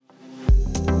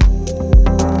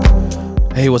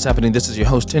Hey, what's happening? This is your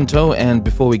host Tinto, and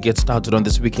before we get started on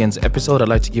this weekend's episode, I'd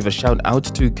like to give a shout out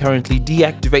to Currently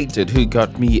Deactivated, who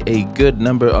got me a good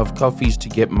number of coffees to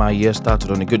get my year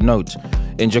started on a good note.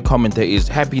 In your comment there is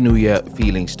Happy New Year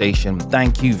Feeling Station.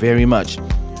 Thank you very much.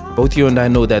 Both you and I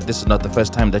know that this is not the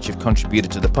first time that you've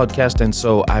contributed to the podcast, and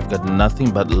so I've got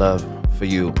nothing but love for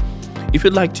you. If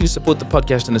you'd like to support the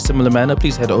podcast in a similar manner,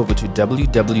 please head over to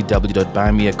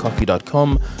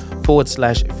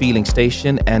www.buymeacoffee.com/feeling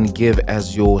station and give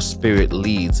as your spirit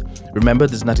leads. Remember,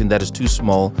 there's nothing that is too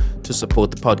small to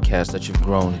support the podcast that you've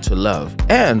grown to love.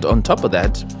 And on top of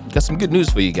that, got some good news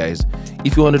for you guys.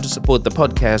 If you wanted to support the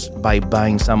podcast by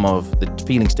buying some of the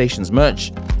Feeling Station's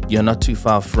merch, you're not too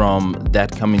far from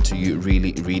that coming to you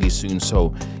really, really soon.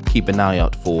 So keep an eye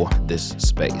out for this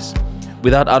space.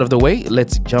 Without out of the way,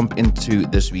 let's jump into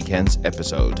this weekend's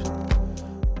episode.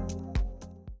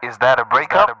 Is that a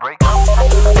breakup? I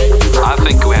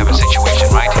think we have a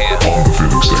situation right here. On the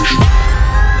Feeling Station.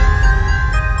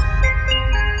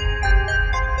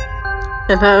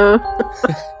 Hello.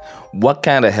 What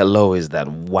kind of hello is that?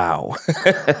 Wow.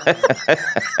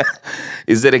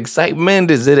 Is it excitement?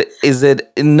 Is it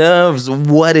nerves?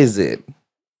 What is it?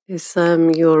 It's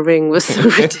your ring was so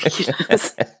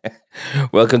ridiculous.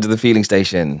 Welcome to the Feeling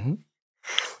Station.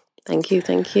 Thank you.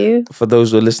 For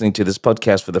those who are listening to this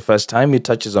podcast for the first time, it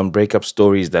touches on breakup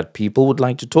stories that people would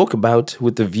like to talk about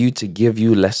with the view to give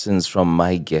you lessons from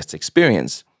my guest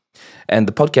experience. And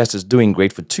the podcast is doing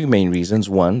great for two main reasons.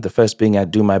 One, the first being I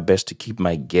do my best to keep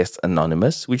my guests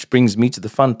anonymous, which brings me to the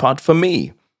fun part for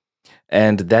me.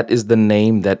 And that is the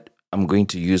name that I'm going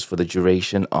to use for the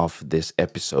duration of this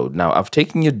episode. Now, I've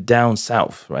taken you down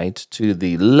south, right, to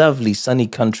the lovely sunny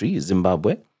country,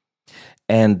 Zimbabwe.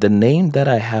 And the name that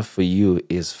I have for you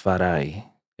is Farai.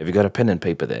 Have you got a pen and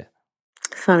paper there?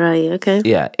 Farai, okay.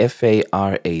 Yeah,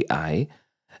 Farai.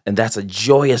 And that's a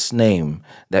joyous name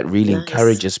that really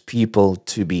encourages people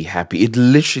to be happy. It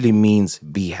literally means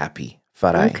be happy,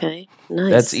 Farai. Okay,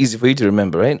 nice. That's easy for you to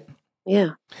remember, right?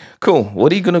 Yeah. Cool.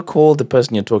 What are you going to call the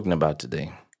person you're talking about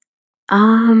today?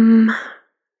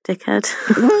 Dickhead.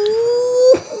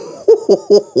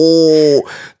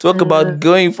 Talk about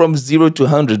going from 0 to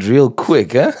 100 real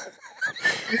quick, huh?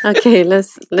 Okay,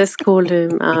 let's call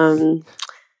him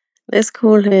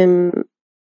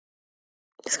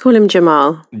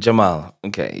Jamal. Jamal.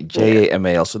 Okay,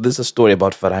 Jamal. So this is a story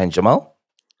about Farah and Jamal.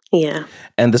 Yeah.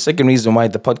 And the second reason why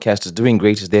the podcast is doing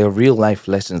great is there are real life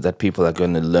lessons that people are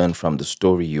going to learn from the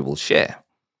story you will share.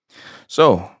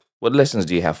 So, what lessons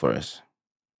do you have for us?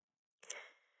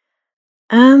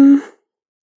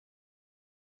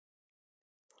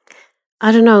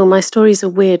 I don't know. My story's a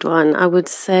weird one. I would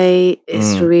say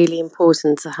it's really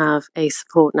important to have a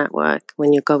support network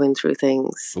when you're going through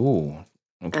things. Ooh,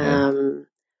 okay.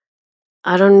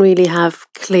 I don't really have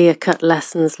clear-cut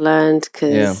lessons learned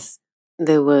because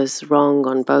there was wrong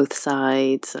on both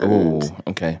sides and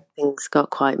things got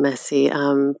quite messy.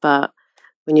 But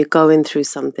when you're going through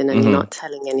something and you're not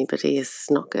telling anybody, it's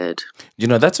not good. You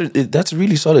know, that's a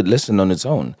really solid lesson on its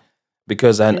own.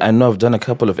 Because I know I've done a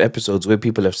couple of episodes where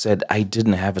people have said, I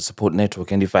didn't have a support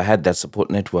network. And if I had that support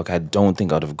network, I don't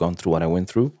think I'd have gone through what I went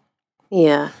through.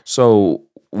 Yeah. So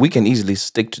we can easily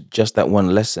stick to just that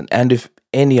one lesson. And if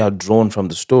any are drawn from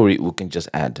the story, we can just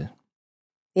add.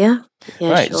 Yeah.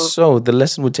 Right. Sure. So the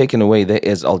lesson we're taking away there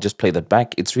is, I'll just play that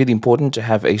back. It's really important to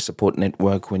have a support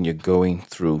network when you're going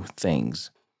through things.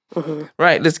 Mm-hmm.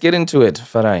 Right. Let's get into it.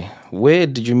 Farai, where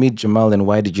did you meet Jamal and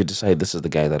why did you decide this is the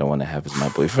guy that I want to have as my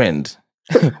boyfriend?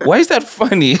 Why is that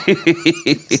funny?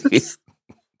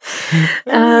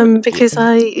 Because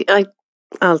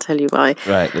I'll tell you why.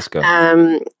 Right. Let's go.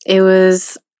 It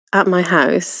was at my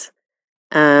house.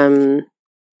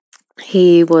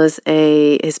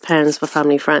 His parents were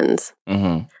family friends.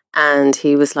 Mm-hmm. And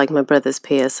he was like my brother's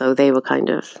peer, so they were kind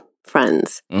of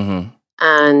friends. Mm-hmm.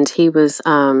 And he was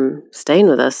staying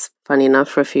with us, funny enough,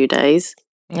 for a few days.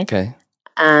 Okay.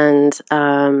 And,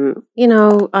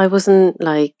 I wasn't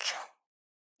like,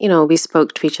 we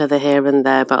spoke to each other here and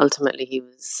there, but ultimately he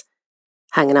was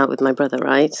hanging out with my brother,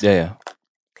 right? Yeah.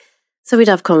 So we'd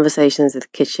have conversations in the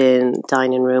kitchen,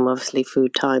 dining room, obviously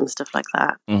food time, stuff like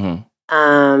that. Mm-hmm.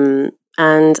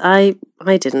 And I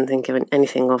didn't think of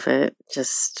anything of it.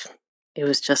 It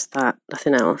was just that,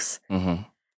 nothing else. Mm-hmm.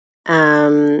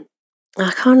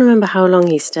 I can't remember how long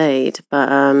he stayed, but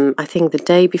I think the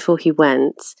day before he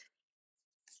went,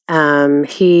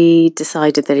 he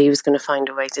decided that he was going to find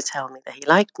a way to tell me that he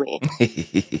liked me.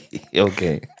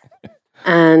 Okay.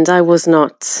 And I was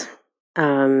not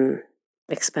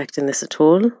expecting this at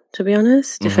all, to be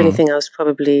honest. If anything, I was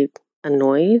probably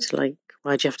annoyed, like,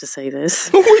 why'd you have to say this?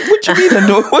 What you mean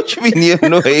annoyed? What you mean you're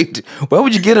annoyed? Why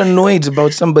would you get annoyed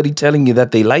about somebody telling you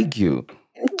that they like you?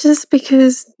 Just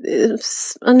because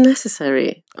it's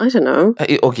unnecessary. I don't know.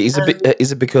 Okay, is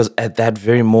it because at that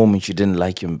very moment you didn't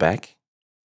like him back?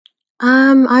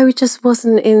 I just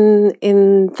wasn't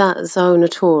in that zone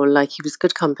at all. Like, he was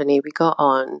good company. We got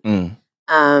on.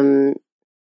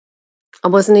 I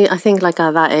wasn't. I think like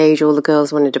at that age, all the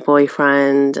girls wanted a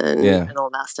boyfriend and all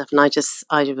that stuff, and I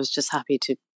was just happy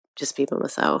to just be by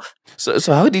myself. So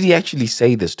how did he actually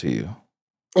say this to you?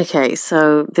 Okay,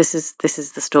 so this is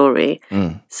the story.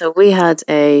 So we had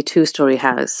a 2-story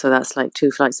house, so that's like 2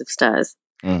 flights of stairs,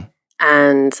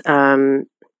 and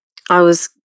I was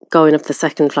going up the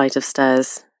 2nd flight of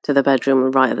stairs to the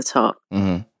bedroom right at the top,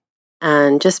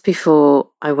 and just before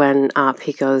I went up,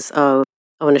 he goes, "Oh,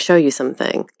 I want to show you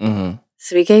something."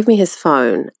 So he gave me his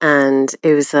phone, and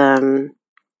it was a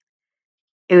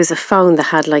phone that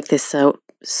had like this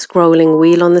scrolling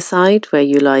wheel on the side where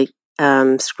you like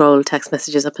scroll text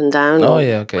messages up and down. Oh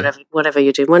yeah, okay. Whatever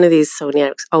you do, one of these Sony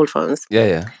Ericsson old phones.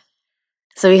 Yeah.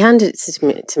 So he handed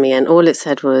it to me, and all it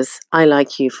said was, "I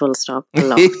like you, full stop, a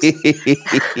lot."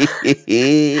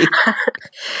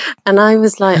 And I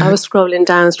was scrolling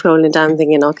down,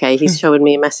 thinking, okay, he's showing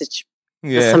me a message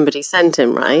that somebody sent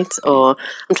him, right? Or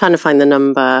I'm trying to find the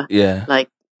number. Yeah. Like,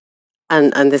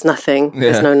 and there's nothing.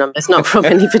 There's no number. It's not from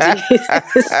anybody.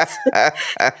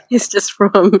 It's just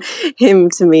from him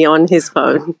to me on his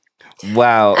phone.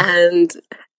 Wow. And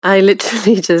I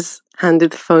literally just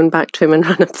handed the phone back to him and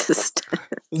ran up the stairs.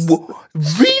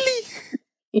 Really?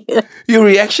 Yeah. Your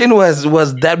reaction was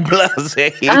that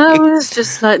blasé? I was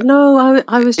just like, no,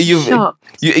 I was shocked.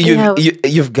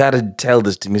 You've got to tell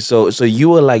this to me. So you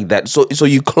were like that. So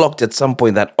you clocked at some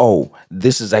point that, oh,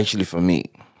 this is actually for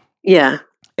me. Yeah.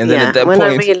 And then at that when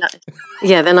point, I realized,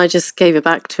 then I just gave it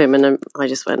back to him, and I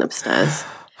just went upstairs.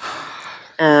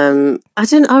 I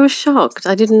was shocked.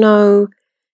 I didn't know.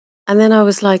 And then I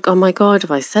was like, oh my God,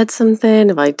 have I said something?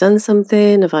 Have I done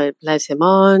something? Have I led him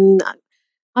on?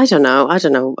 I don't know.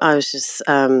 I was just...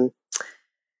 So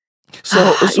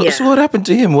what happened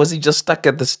to him? Was he just stuck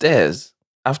at the stairs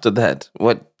after that?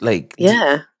 What, like...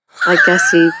 Yeah, I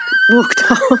guess he walked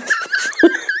off.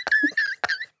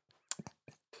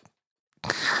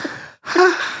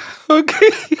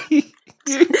 Okay.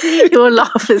 Your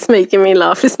laugh is making me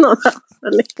laugh. It's not that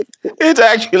funny. It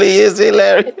actually is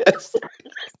hilarious.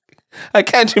 I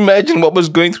can't imagine what was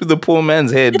going through the poor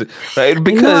man's head, right?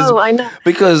 Because I know.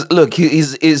 Because look,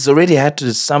 he's already had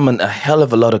to summon a hell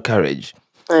of a lot of courage.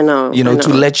 I know.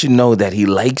 To let you know that he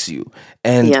likes you.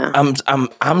 And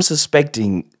I'm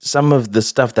suspecting some of the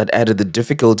stuff that added the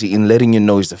difficulty in letting you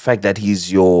know is the fact that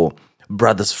he's your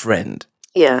brother's friend.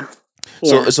 Yeah.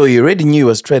 So you already knew he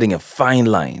was treading a fine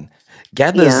line.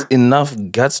 Gathers enough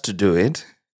guts to do it.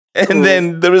 And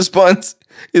then the response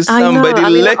is somebody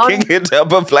licking it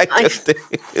up a flight of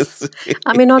stairs.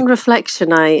 I mean, on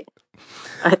reflection, I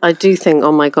do think,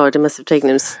 oh my God, it must have taken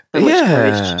him so much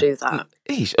courage to do that.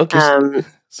 Okay.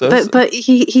 But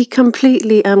he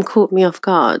completely caught me off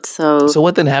guard. So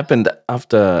what then happened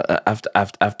after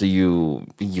you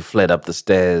fled up the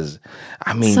stairs?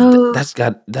 I mean,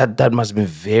 that must have been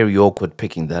very awkward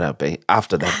picking that up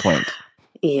after that point.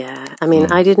 Yeah, I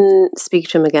mean, I didn't speak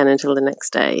to him again until the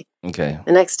next day. Okay.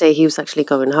 The next day, he was actually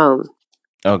going home.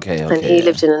 Okay. And he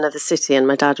lived in another city, and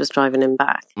my dad was driving him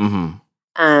back. Mm-hmm.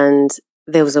 And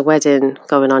there was a wedding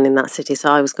going on in that city,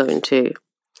 so I was going too.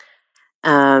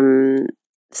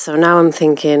 So now I'm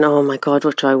thinking, oh my God,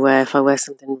 what do I wear? If I wear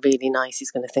something really nice,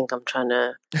 he's going to think I'm trying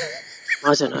to,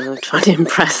 I don't know, trying to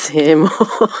impress him.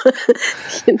 Or,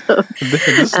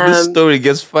 This story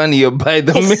gets funnier by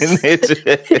the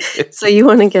minute. So you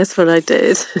want to guess what I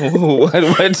did? What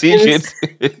did you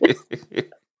do?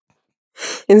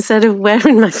 Instead of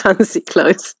wearing my fancy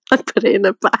clothes, I put it in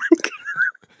a bag.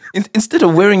 Instead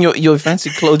of wearing your fancy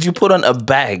clothes, you put on a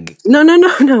bag. No.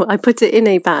 I put it in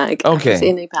a bag. Okay. I put it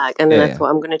in a bag, and then I thought,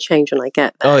 I'm going to change when I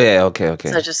get there. Oh, yeah, okay.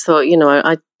 So I just thought,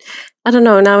 I don't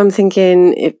know. Now I'm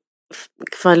thinking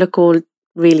if I look all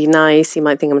really nice, he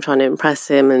might think I'm trying to impress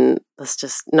him, and that's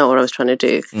just not what I was trying to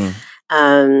do.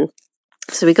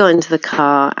 So we got into the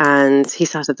car, and he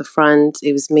sat at the front.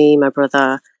 It was me, my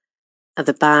brother, at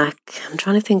the back. I'm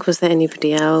trying to think, was there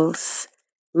anybody else?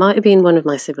 Might have been one of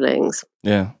my siblings.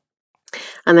 Yeah.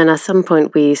 And then at some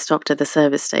point we stopped at the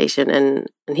service station, and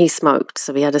he smoked,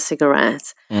 so we had a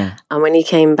cigarette. And when he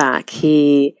came back,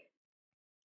 he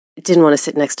didn't want to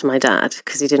sit next to my dad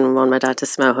because he didn't want my dad to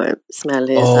smell his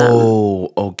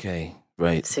okay.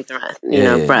 Right. cigarette,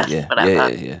 breath,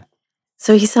 whatever. Yeah.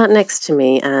 So he sat next to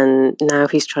me, and now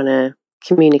he's trying to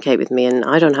communicate with me, and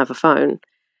I don't have a phone.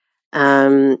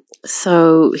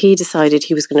 So he decided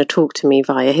he was going to talk to me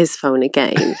via his phone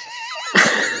again.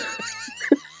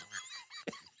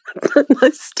 No,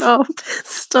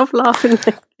 stop laughing.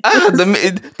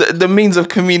 The means of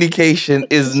communication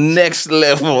is next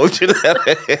level. So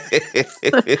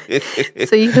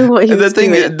you know what he was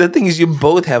doing. The thing is, you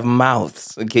both have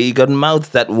mouths. Okay, you got mouths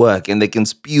that work and they can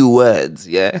spew words.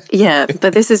 Yeah. Yeah,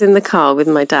 but this is in the car with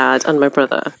my dad and my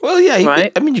brother. Well, yeah,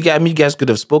 right. You guys could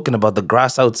have spoken about the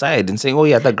grass outside and saying, "Oh,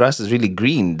 yeah, that grass is really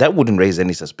green." That wouldn't raise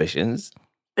any suspicions.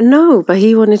 No, but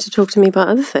he wanted to talk to me about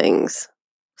other things.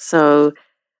 So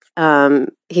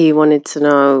he wanted to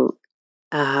know.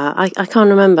 I can't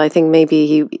remember. I think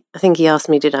he asked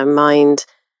me, did I mind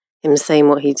him saying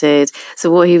what he did?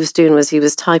 So what he was doing was he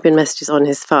was typing messages on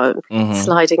his phone,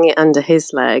 sliding it under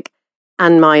his leg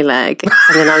and my leg,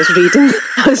 and then I was reading the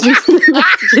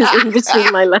messages in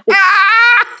between my legs.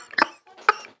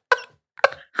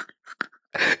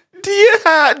 Do you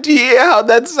hear how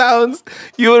that sounds?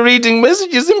 You were reading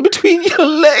messages in between your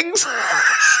legs.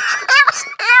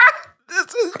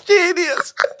 This is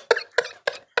genius.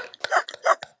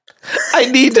 I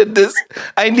needed this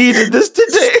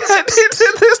today.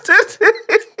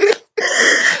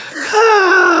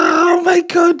 Oh my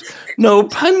God. No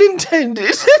pun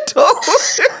intended at all.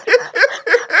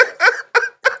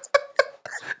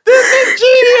 This is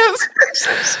genius.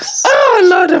 Oh,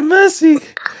 Lord of mercy.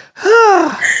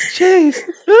 Ah, jeez.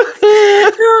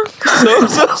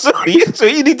 So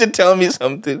you need to tell me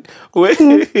something.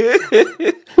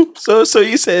 So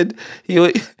you said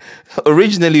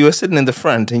originally you were sitting in the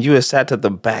front and you were sat at the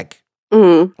back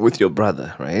with your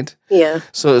brother, right? Yeah.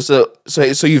 So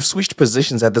you've switched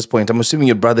positions at this point. I'm assuming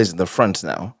your brother's in the front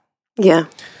now. Yeah.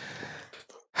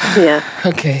 Yeah.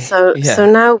 Okay. So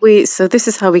now this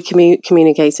is how we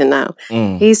communicating now.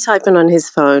 He's typing on his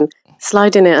phone,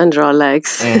 sliding it under our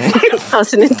legs,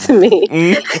 passing it to me.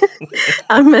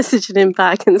 I'm messaging him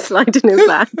back and sliding it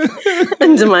back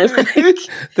under my leg.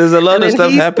 There's a lot of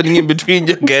stuff happening in between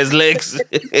your guys' legs.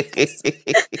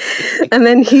 And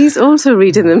then he's also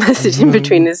reading the message in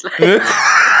between his legs.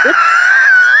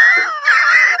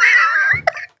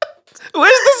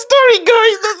 Where's the story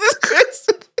going? This is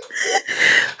crazy.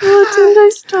 Oh, don't I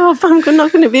stop? I'm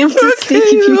not going to be able to sleep.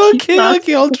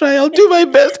 Okay, I'll try. I'll do my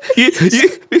best.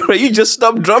 You just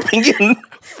stop dropping in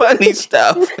funny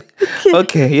stuff.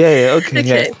 Okay.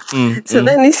 So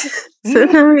then so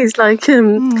now he's like,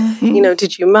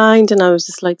 did you mind? And I was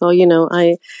just like, oh,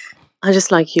 I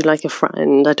just like you like a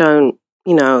friend. I don't,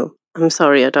 I'm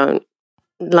sorry, I don't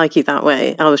like you that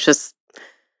way. I was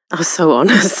so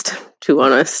honest, too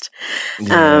honest.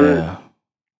 Yeah.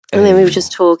 And then we were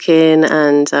just talking,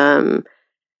 and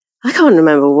I can't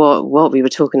remember what we were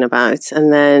talking about.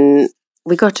 And then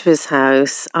we got to his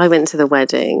house. I went to the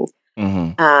wedding.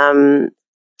 And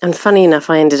funny enough,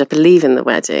 I ended up leaving the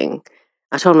wedding.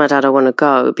 I told my dad I want to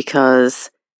go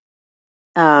because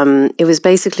it was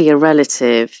basically a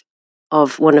relative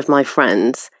of one of my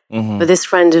friends. But this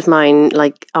friend of mine,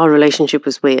 like, our relationship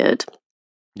was weird.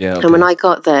 Yeah. Okay. And when I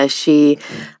got there,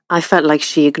 I felt like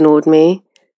she ignored me.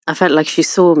 I felt like she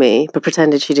saw me, but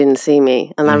pretended she didn't see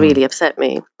me. And that really upset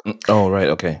me. Oh, right.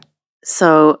 Okay.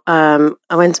 So I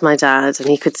went to my dad, and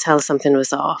he could tell something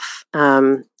was off.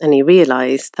 And he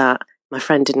realized that my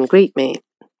friend didn't greet me.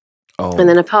 Oh. And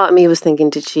then a part of me was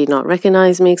thinking, did she not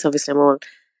recognize me? Because obviously I'm all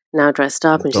now dressed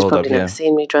up, and she's probably never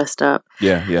seen me dressed up.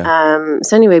 Yeah.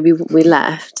 So anyway, we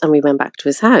left, and we went back to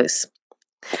his house.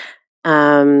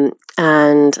 And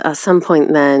at some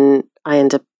point then, I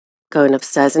ended up going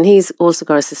upstairs, and he's also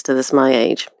got a sister that's my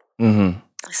age.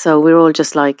 So we're all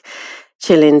just like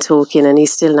chilling, talking, and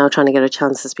he's still now trying to get a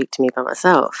chance to speak to me by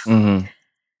myself. And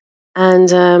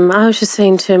I was just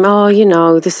saying to him,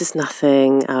 oh, this is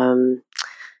nothing.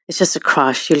 It's just a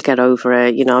crush. You'll get over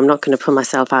it. I'm not going to put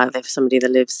myself out there for somebody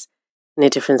that lives in a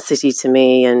different city to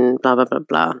me and blah, blah, blah,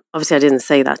 blah. Obviously, I didn't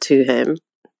say that to him.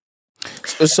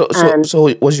 So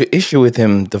was your issue with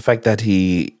him the fact that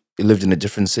he lived in a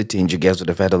different city and you guys would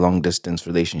have had a long distance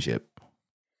relationship?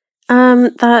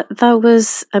 That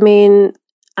was, I mean,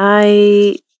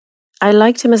 I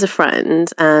liked him as a friend,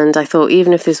 and I thought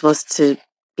even if this was to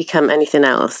become anything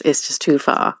else, it's just too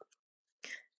far.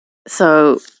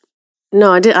 So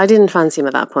no, I didn't fancy him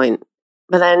at that point.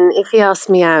 But then if he asked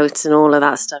me out and all of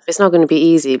that stuff, it's not going to be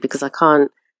easy because I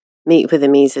can't meet with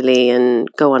him easily and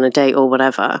go on a date or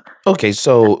whatever. Okay,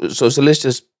 so let's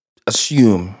just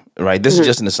assume, right? This is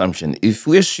just an assumption. If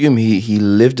we assume he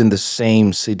lived in the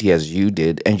same city as you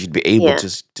did and you'd be able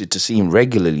to see him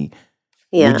regularly,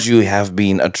 would you have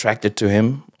been attracted to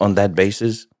him on that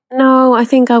basis? No, I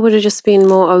think I would have just been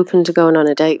more open to going on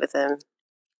a date with him.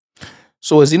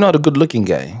 So is he not a good-looking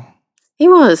guy? He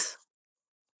was.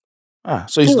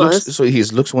 So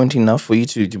his looks weren't enough for you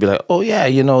to be like, oh yeah,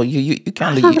 you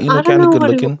kind of good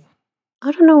looking.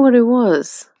 I don't know what it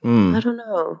was. I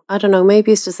don't know.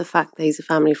 Maybe it's just the fact that he's a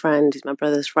family friend. He's my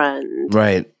brother's friend.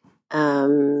 Right. I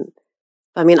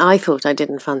mean, I thought I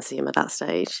didn't fancy him at that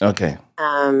stage. Okay.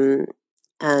 And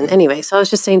anyway, so I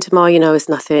was just saying to Mo, it's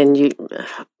nothing.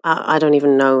 I don't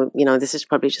even know. This is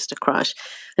probably just a crush.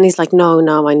 And he's like,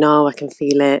 no, I know, I can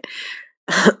feel it.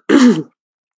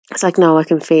 It's like, no, I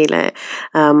can feel it.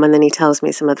 And then he tells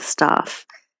me some other stuff.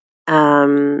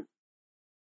 And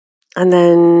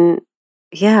then,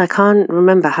 I can't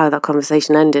remember how that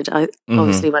conversation ended. I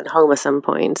obviously went home at some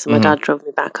point. So my dad drove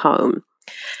me back home.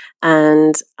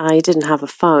 And I didn't have a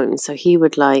phone. So he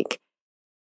would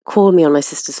call me on my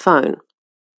sister's phone.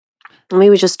 And we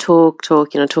would just talk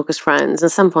as friends.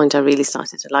 At some point, I really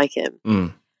started to like him.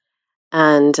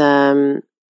 And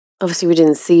obviously, we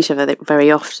didn't see each other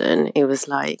very often. It was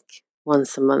like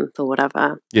once a month or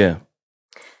whatever. Yeah.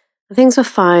 Things were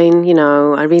fine.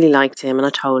 I really liked him and I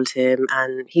told him,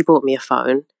 and he bought me a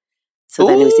phone. So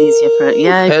then it was easier for it.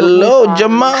 Yeah. Hello,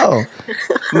 Jamal.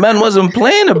 Man wasn't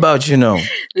playing about, No.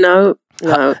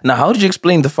 Now, how did you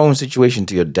explain the phone situation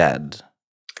to your dad?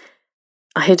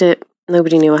 I hid it.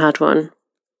 Nobody knew I had one.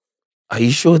 Are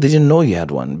you sure they didn't know you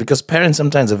had one? Because parents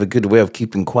sometimes have a good way of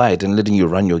keeping quiet and letting you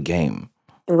run your game.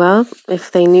 Well,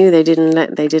 if they knew, they didn't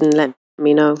let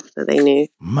me know that they knew.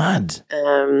 Mad.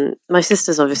 My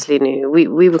sisters obviously knew.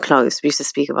 We were close. We used to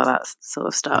speak about that sort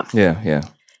of stuff. Yeah.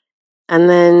 And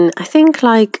then I think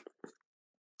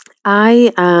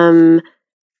I am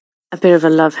a bit of a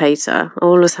love hater.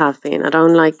 Always have been. I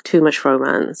don't like too much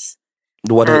romance.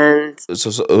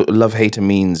 So love hater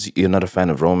means you're not a fan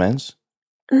of romance?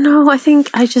 No, I think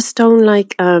I just don't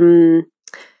like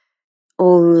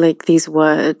all these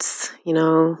words,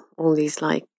 all these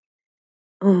can't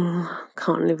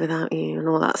live without you and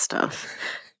all that stuff.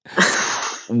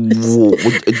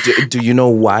 Do you know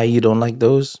why you don't like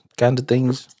those kind of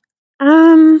things?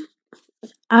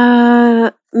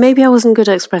 Maybe I wasn't good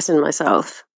at expressing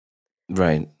myself.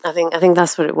 Right. I think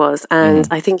that's what it was. And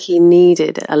I think he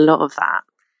needed a lot of that.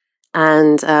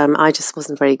 And I just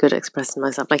wasn't very good at expressing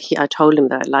myself. I told him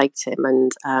that I liked him,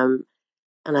 and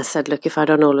I said, look, if I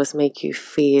don't always make you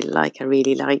feel like I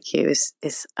really like you,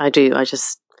 I do. I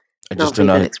just do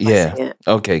not expressing it.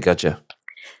 Okay, gotcha.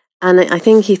 And I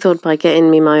think he thought by getting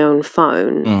me my own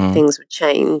phone, things would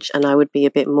change, and I would be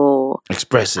a bit more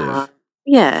expressive.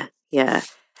 Yeah.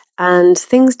 And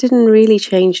things didn't really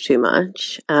change too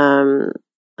much. And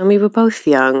we were both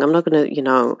young. I'm not going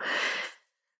to,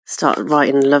 start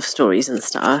writing love stories and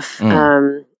stuff.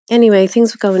 Anyway,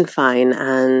 things were going fine,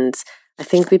 and I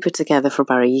think we've been together for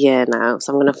about a year now.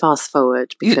 So I'm going to fast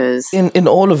forward because in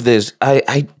all of this,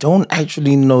 I don't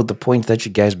actually know the point that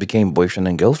you guys became boyfriend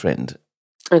and girlfriend.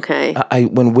 Okay.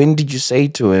 When did you say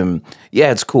to him,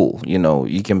 yeah, it's cool,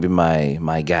 you can be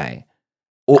my guy?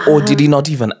 Or did he not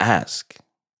even ask?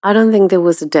 I don't think there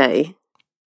was a day.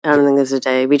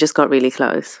 We just got really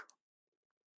close.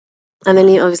 And then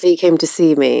he came to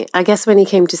see me. I guess when he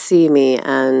came to see me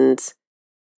and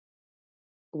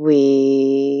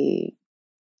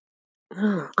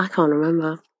I can't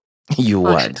remember. You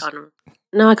what?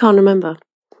 No, I can't remember.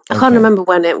 I can't remember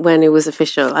when it was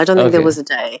official. I don't think there was a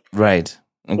day. Right.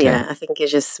 Okay. Yeah, I think it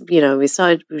just, we were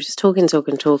just talking,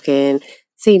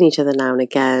 seeing each other now and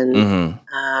again.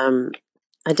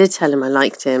 I did tell him I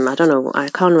liked him. I don't know. I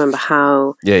can't remember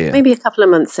how. Yeah. Maybe a couple of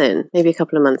months in.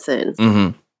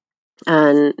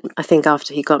 And I think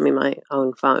after he got me my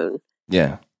own phone.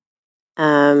 Yeah.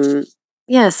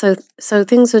 Yeah. So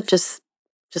things were just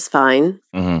fine.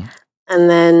 And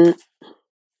then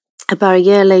about a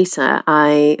year later,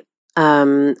 I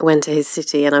went to his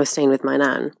city and I was staying with my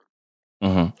nan.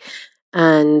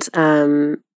 And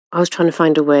I was trying to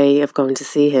find a way of going to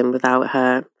see him without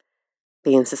her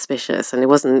being suspicious, and it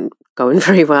wasn't going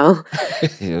very well.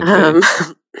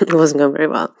 It wasn't going very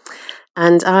well.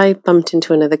 And I bumped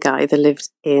into another guy that lived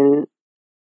in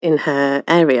her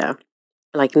area,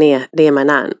 near my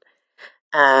nan,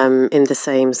 in the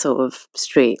same sort of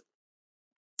street.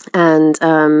 And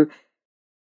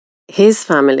his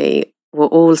family were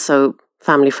also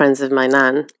family friends of my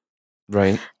nan.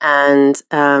 Right. And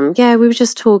we were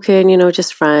just talking,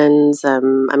 just friends. I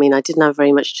mean, I didn't have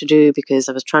very much to do because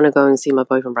I was trying to go and see my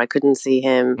boyfriend, but I couldn't see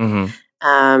him.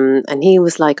 And he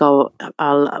was like, "Oh,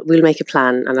 we'll make a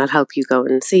plan, and I'll help you go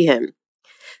and see him."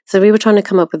 So we were trying to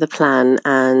come up with a plan,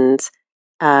 and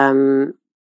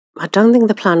I don't think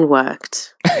the plan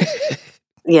worked.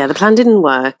 Yeah, the plan didn't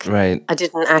work. Right. I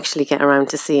didn't actually get around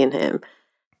to seeing him.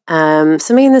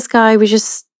 So me and this guy, we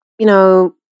just,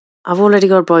 I've already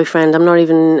got a boyfriend. I'm not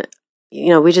even,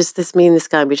 me and this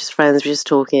guy, we're just friends, we're just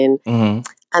talking. Mm-hmm.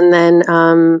 And then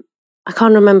I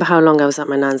can't remember how long I was at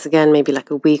my nan's again, maybe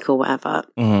like a week or whatever.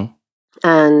 Mm-hmm.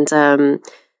 And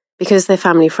because they're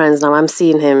family friends now, I'm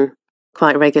seeing him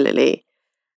quite regularly.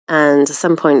 And at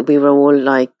some point, we were all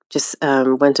like, just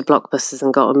went to Blockbusters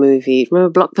and got a movie.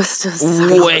 Remember Blockbusters?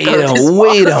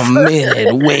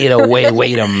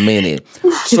 Wait a minute.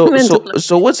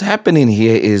 So what's happening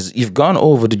here is you've gone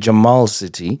over to Jamal's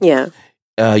city. Yeah.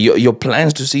 Your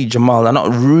plans to see Jamal are not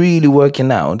really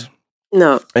working out.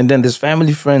 No. And then there's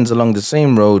family friends along the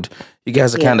same road. You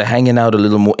guys are kind of hanging out a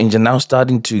little more, and you're now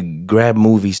starting to grab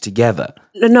movies together.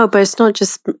 No, but it's not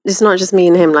just me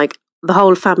and him. Like the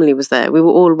whole family was there. We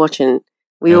were all watching.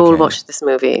 We all watched this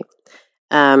movie.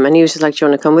 And he was just like, "Do you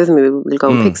want to come with me? We'll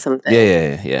go and pick something."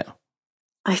 Yeah.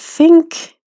 I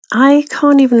think I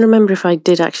can't even remember if I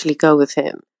did actually go with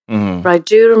him. Mm-hmm. But I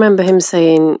do remember him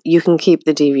saying, "You can keep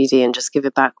the DVD and just give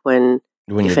it back when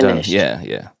you're finished." Done.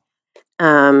 Yeah.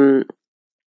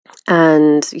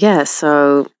 And yeah,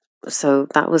 so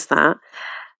that was that.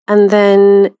 And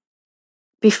then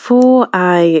before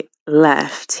I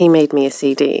left, he made me a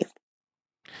CD.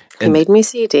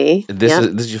 This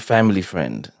is your family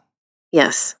friend?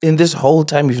 Yes. In this whole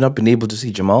time, you've not been able to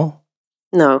see Jamal?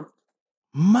 No.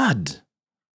 Mad.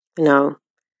 No.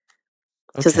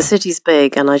 Because the city's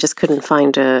big and I just couldn't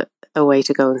find a way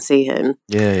to go and see him.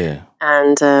 Yeah.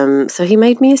 And so he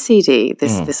made me a CD,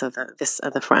 this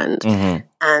other friend. Mm-hmm.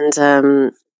 And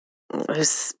it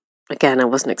was, again, I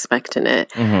wasn't expecting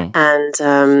it. Mm-hmm.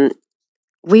 And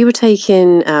we were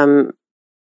taking,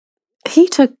 he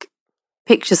took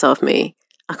pictures of me.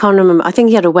 I can't remember. I think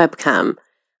he had a webcam.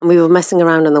 And we were messing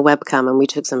around on the webcam and we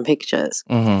took some pictures.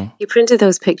 Mm-hmm. He printed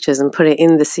those pictures and put it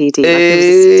in the CD, like it was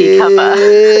a CD cover.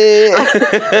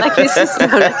 like this is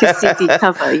like a CD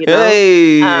cover, you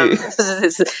know?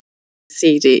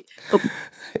 CD. Oh.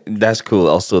 That's cool.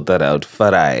 I'll sort that out.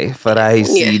 Farai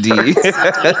CD.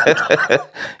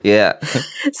 Yeah.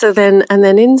 So then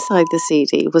inside the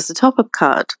CD was the top-up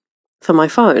card for my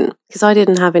phone because I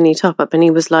didn't have any top-up. And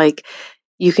he was like,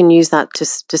 "You can use that to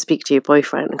speak to your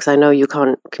boyfriend because I know you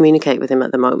can't communicate with him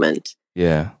at the moment."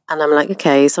 Yeah. And I'm like,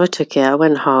 okay. So I took it. I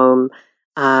went home.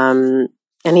 And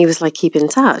he was like, "Keep in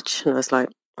touch." And I was like,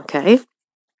 okay.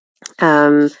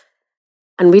 And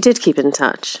we did keep in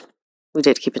touch.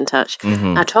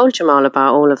 Mm-hmm. I told Jamal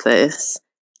about all of this.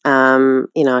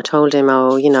 I told him,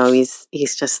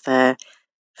 he's just their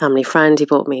family friend. He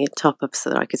bought me a top-up so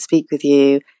that I could speak with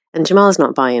you. And Jamal's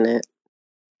not buying it.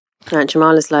 And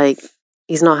Jamal is like,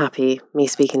 he's not happy me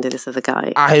speaking to this other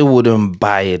guy. I wouldn't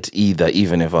buy it either,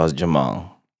 even if I was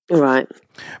Jamal. Right.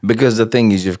 Because the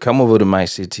thing is, you've come over to my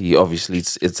city. Obviously,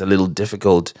 it's a little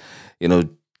difficult,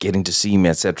 getting to see me,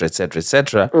 etc., etc.,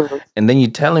 etc. Mm-hmm. And then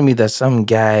you're telling me that some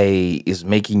guy is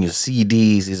making your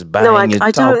CDs, is buying your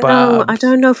I don't know. I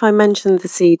don't know if I mentioned the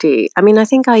CD. I mean, I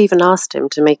think I even asked him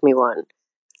to make me one.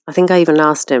 I think I even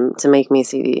asked him to make me a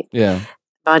CD. Yeah.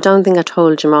 But I don't think I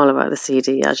told Jamal about the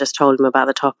CD. I just told him about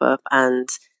the top-up and,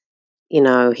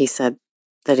 he said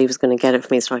that he was going to get it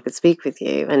for me so I could speak with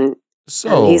you. And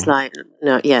he's like,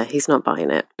 no, yeah, he's not buying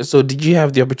it. So did you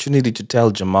have the opportunity to tell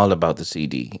Jamal about the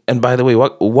CD? And by the way,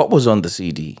 what was on the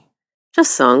CD?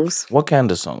 Just songs. What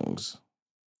kind of songs?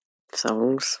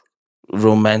 Songs.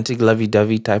 Romantic,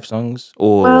 lovey-dovey type songs?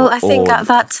 Well, I think at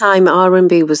that time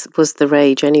R&B was the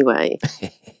rage anyway.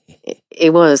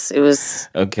 It was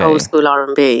okay. Old school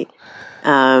R&B.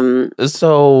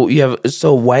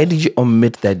 So why did you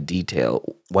omit that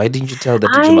detail? Why didn't you tell that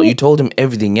to Jamal? You told him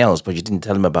everything else, but you didn't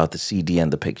tell him about the CD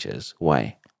and the pictures.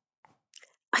 Why?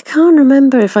 I can't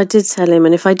remember if I did tell him,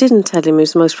 and if I didn't tell him, it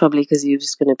was most probably because he was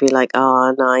just going to be like,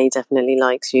 "Oh, no, he definitely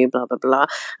likes you," blah blah blah.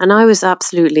 And I was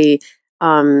absolutely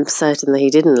certain that he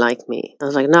didn't like me. I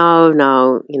was like,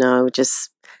 no, just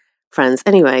friends.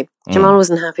 Anyway, Jamal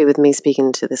wasn't happy with me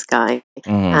speaking to this guy,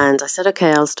 and I said,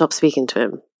 "Okay, I'll stop speaking to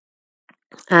him."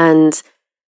 And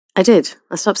I did.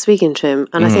 I stopped speaking to him.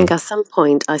 And I think at some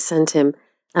point I sent him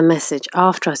a message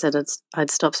after I said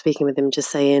I'd stopped speaking with him, just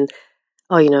saying,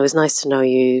 "Oh, it's nice to know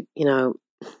you, blah,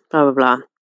 blah, blah.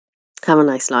 Have a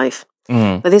nice life."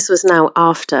 But this was now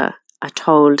after I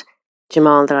told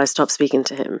Jamal that I stopped speaking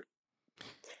to him.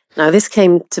 Now, this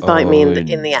came to bite me in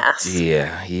the ass.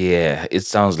 Yeah. It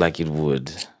sounds like it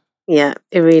would. Yeah,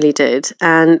 it really did.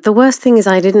 And the worst thing is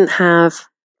I didn't have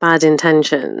bad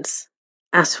intentions.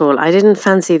 At all. I didn't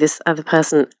fancy this other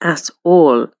person at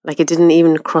all. Like, it didn't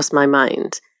even cross my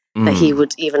mind that he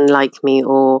would even like me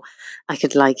or I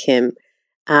could like him.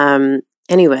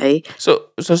 Anyway.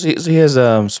 So here's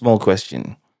a small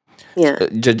question. Yeah.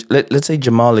 Let's say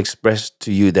Jamal expressed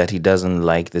to you that he doesn't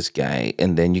like this guy,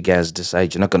 and then you guys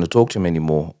decide you're not going to talk to him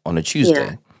anymore on a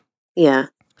Tuesday. Yeah.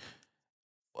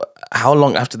 How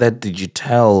long after that did you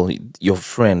tell your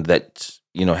friend that,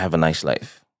 have a nice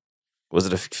life? Was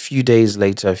it a few days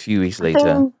later, a few weeks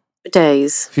later?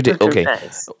 Days. Few days. Okay.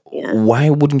 Days. Yeah. Why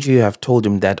wouldn't you have told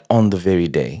him that on the very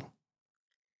day?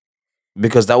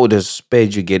 Because that would have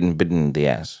spared you getting bitten in the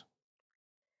ass.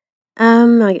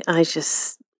 I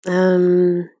just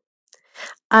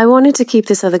I wanted to keep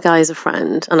this other guy as a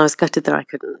friend, and I was gutted that I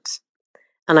couldn't.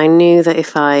 And I knew that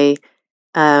if I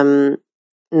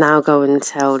now go and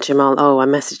tell Jamal, oh, I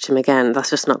messaged him again, that's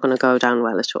just not going to go down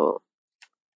well at all.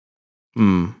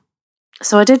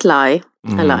 So I did lie.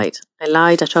 I lied.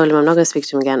 I told him I'm not going to speak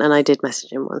to him again, and I did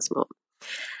message him once more.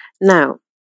 Now,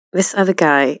 this other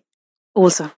guy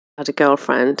also had a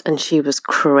girlfriend, and she was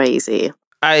crazy.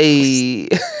 And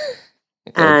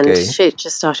shit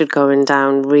just started going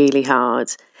down really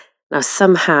hard. Now,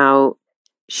 somehow,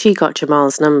 she got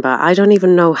Jamal's number. I don't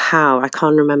even know how. I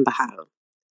can't remember how.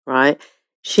 Right?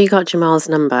 She got Jamal's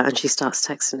number and she starts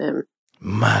texting him.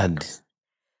 Mad.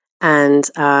 And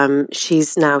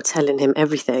she's now telling him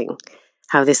everything.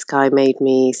 How this guy made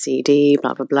me CD,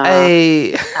 blah, blah, blah.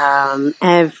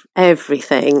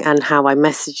 Everything. And how I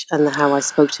messaged and how I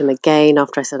spoke to him again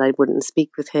after I said I wouldn't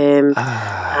speak with him.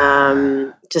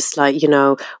 Just like,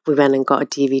 we went and got a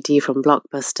DVD from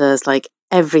Blockbusters, like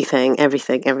everything.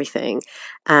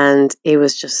 And it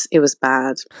was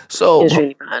bad. So it was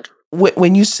really bad.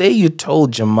 When you say you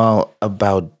told Jamal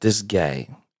about this guy,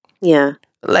 yeah,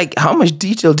 like how much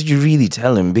detail did you really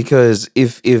tell him? Because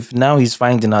if now he's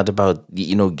finding out about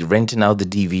renting out the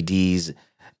DVDs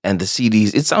and the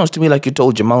CDs, it sounds to me like you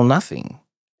told Jamal nothing.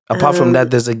 Apart from that,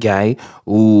 there's a guy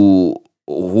who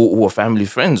we're family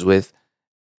friends with,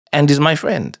 and is my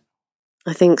friend.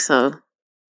 I think so. It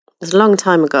was a long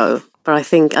time ago, but I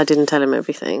think I didn't tell him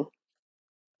everything.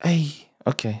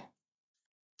 Okay.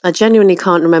 I genuinely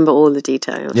can't remember all the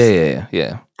details. Yeah.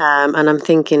 And I'm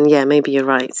thinking, maybe you're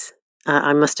right.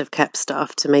 I must have kept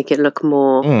stuff to make it look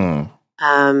more,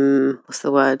 what's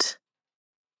the word?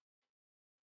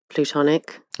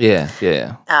 Plutonic. Yeah.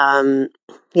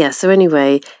 So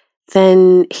anyway,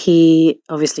 then he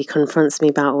obviously confronts me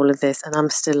about all of this, and I'm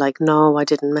still like, no, I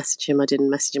didn't message him,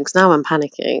 because now I'm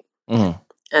panicking.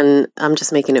 And I'm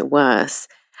just making it worse.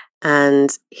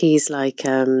 And he's like,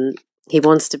 he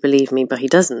wants to believe me, but he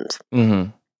doesn't.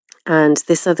 And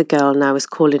this other girl now is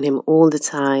calling him all the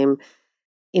time,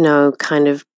 kind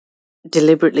of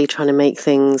deliberately trying to make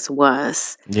things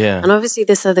worse. Yeah. And obviously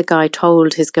this other guy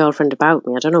told his girlfriend about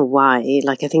me. I don't know why.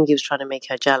 Like, I think he was trying to make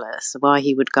her jealous. Why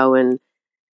he would go and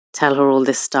tell her all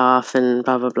this stuff and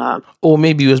blah, blah, blah. Or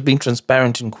maybe he was being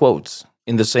transparent in quotes,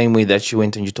 in the same way that you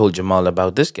went and you told Jamal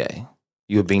about this guy.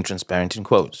 You were being transparent in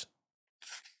quotes.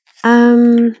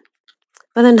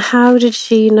 But then how did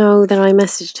she know that I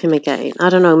messaged him again? I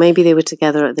don't know. Maybe they were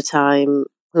together at the time.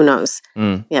 Who knows?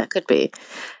 Yeah, it could be.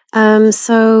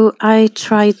 So I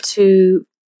tried to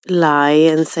lie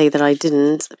and say that I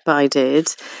didn't, but I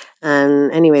did.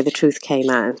 And anyway, the truth came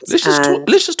out.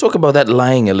 Let's just talk about that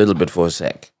lying a little bit for a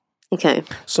sec. Okay.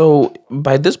 So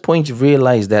by this point, you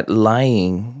realize that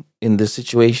lying in this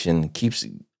situation keeps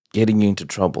getting you into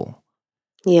trouble.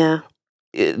 Yeah.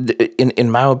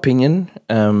 In my opinion,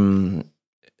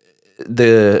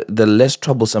 the less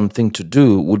troublesome thing to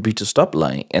do would be to stop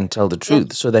lying and tell the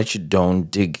truth, so that you don't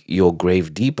dig your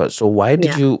grave deeper. So why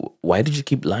did you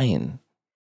keep lying?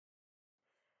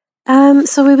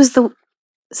 So it was the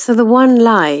one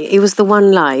lie. It was the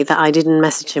one lie that I didn't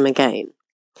message him again,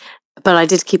 but I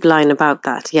did keep lying about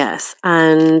that. Yes,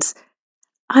 and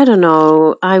I don't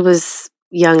know. I was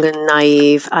young and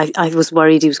naive. I was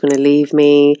worried he was going to leave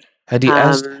me. Had he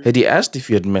asked if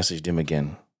you had messaged him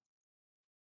again?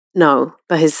 No,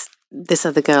 but this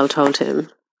other girl told him.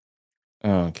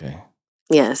 Oh, okay.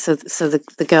 Yeah, so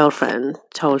the girlfriend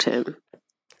told him.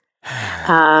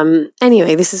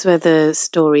 Anyway, this is where the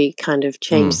story kind of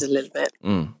changes a little bit.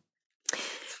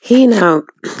 He now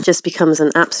just becomes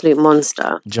an absolute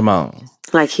monster. Jamal.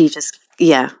 Like he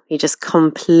just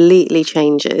completely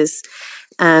changes.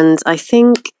 And I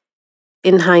think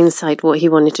in hindsight, what he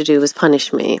wanted to do was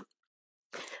punish me.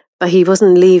 But he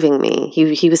wasn't leaving me.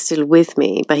 He was still with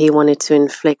me, but he wanted to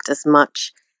inflict as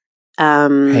much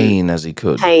pain as he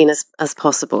could. Pain as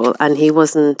possible. And he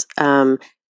wasn't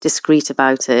discreet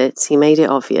about it. He made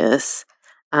it obvious.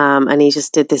 And he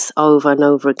just did this over and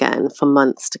over again for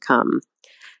months to come.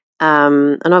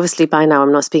 And obviously by now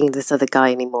I'm not speaking to this other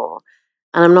guy anymore.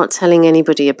 And I'm not telling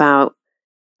anybody about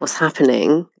what's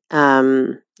happening.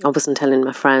 I wasn't telling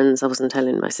my friends. I wasn't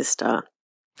telling my sister.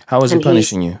 How was he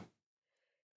punishing you?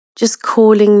 just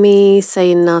calling me,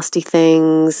 saying nasty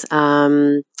things,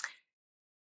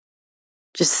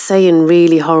 just saying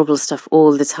really horrible stuff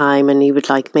all the time. And he would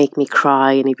like make me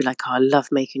cry, and he'd be like, "Oh, I love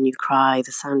making you cry.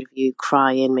 The sound of you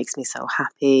crying makes me so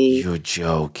happy." You're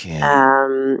joking.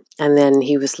 And then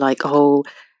he was like, "Oh,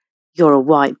 you're a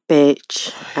white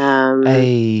bitch." And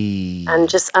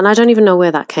I don't even know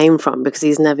where that came from, because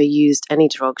he's never used any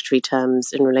derogatory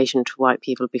terms in relation to white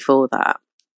people before that.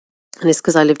 And it's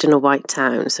because I lived in a white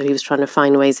town, so he was trying to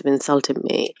find ways of insulting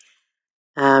me.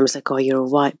 It's like, "Oh, you're a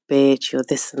white bitch, you're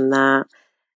this and that."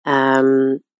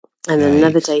 And then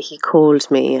another day he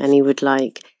called me, and he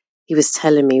was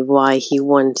telling me why he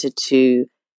wanted to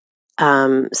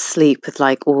sleep with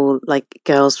all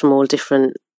girls from all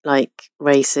different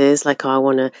races. Like, "Oh, I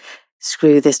want to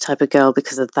screw this type of girl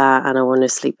because of that, and I want to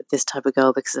sleep with this type of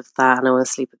girl because of that, and I want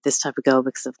to sleep with this type of girl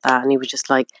because of that." And he was just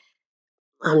like,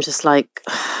 I'm just like,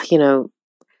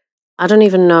 I don't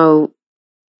even know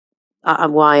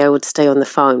why I would stay on the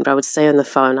phone, but I would stay on the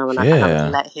phone, and I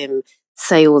would let him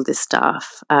say all this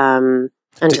stuff and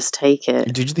just take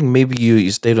it. Did you think maybe you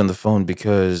stayed on the phone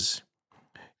because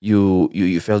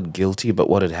you felt guilty about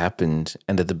what had happened,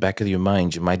 and at the back of your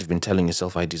mind you might have been telling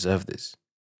yourself, "I deserve this"?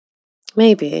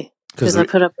 Maybe because I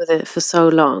put up with it for so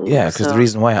long. Yeah, because the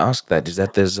reason why I ask that is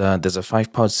that there's a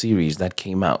 5-part series that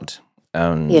came out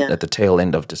at the tail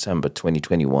end of December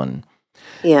 2021.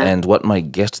 Yeah. And what my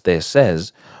guest there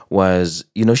says was,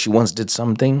 she once did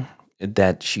something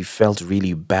that she felt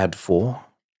really bad for,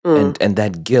 and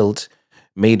that guilt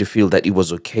made her feel that it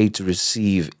was okay to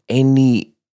receive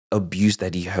any abuse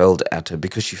that he hurled at her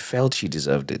because she felt she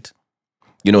deserved it.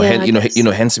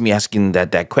 Hence me asking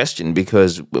that question,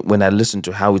 because when I listen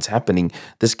to how it's happening,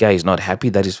 this guy is not happy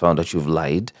that he's found out you've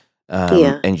lied,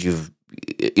 and you've,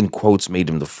 in quotes, made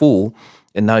him the fool,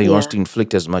 and now he wants to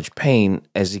inflict as much pain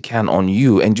as he can on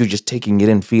you, and you're just taking it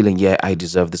in, feeling, yeah, I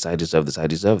deserve this, I deserve this, I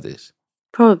deserve this.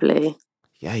 Probably.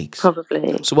 Yikes.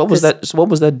 Probably. So what was that? So what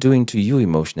was that doing to you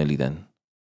emotionally then?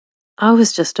 I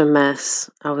was just a mess.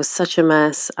 I was such a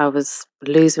mess. I was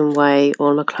losing weight.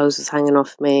 All my clothes was hanging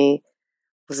off me.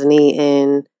 Wasn't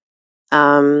eating.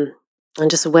 And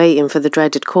just waiting for the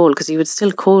dreaded call, because he would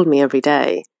still call me every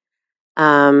day.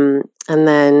 And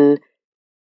then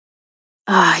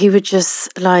he would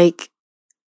just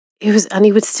he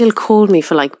would still call me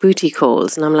for booty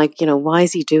calls. And I'm like, why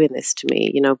is he doing this to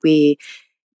me? We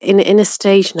in a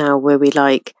stage now where we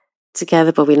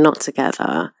together, but we're not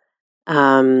together.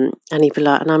 And he'd be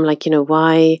like, and I'm like,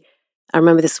 why? I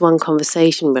remember this one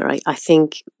conversation where I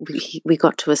think we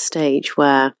got to a stage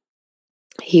where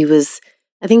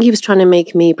I think he was trying to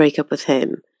make me break up with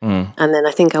him. And then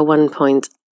I think at one point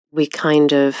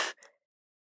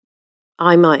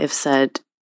I might have said,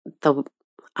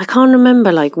 I can't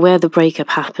remember where the breakup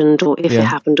happened, or if it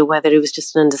happened, or whether it was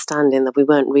just an understanding that we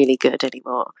weren't really good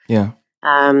anymore. Yeah.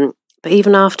 But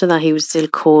even after that, he would still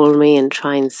call me and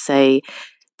try and say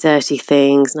dirty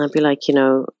things, and I'd be like,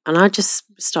 and I'd just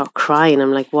start crying.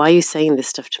 I'm like, why are you saying this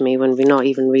stuff to me when we're not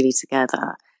even really together?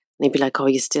 And he'd be like, oh,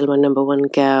 you're still my number one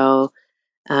girl.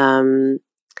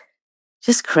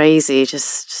 Just crazy,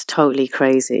 just totally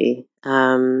crazy.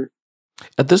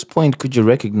 At this point, could you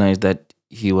recognize that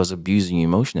he was abusing you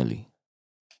emotionally?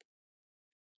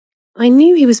 I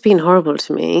knew he was being horrible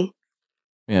to me.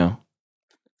 Yeah.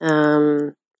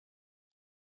 But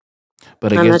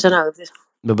I don't know.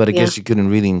 But I guess you couldn't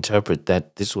really interpret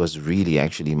that this was really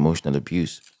actually emotional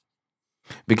abuse.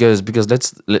 Because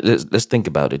let's think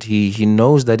about it. He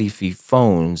knows that if he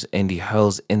phones and he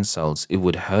hurls insults, it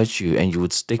would hurt you, and you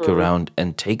would stick around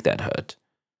and take that hurt.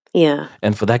 Yeah.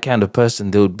 And for that kind of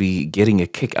person, they would be getting a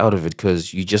kick out of it,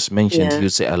 because you just mentioned he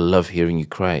would say, "I love hearing you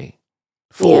cry."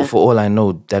 For all I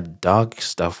know, that dark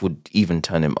stuff would even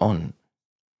turn him on.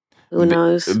 Who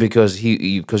knows? Because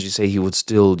you say he would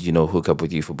still, hook up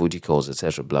with you for booty calls,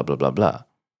 etc. Blah blah blah blah.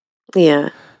 Yeah.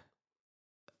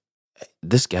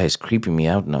 This guy is creeping me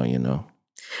out now.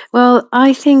 Well,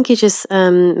 I think it just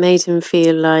made him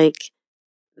feel like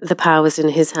the power's in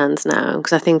his hands now.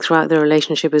 Because I think throughout the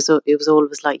relationship, it was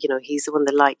always like, he's the one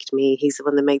that liked me. He's the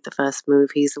one that made the first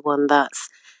move. He's the one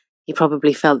he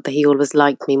probably felt that he always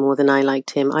liked me more than I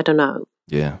liked him. I don't know.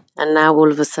 Yeah. And now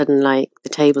all of a sudden, the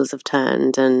tables have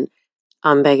turned, and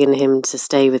I'm begging him to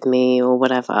stay with me or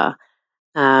whatever.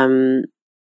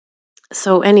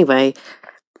 So anyway,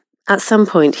 at some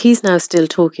point, he's now still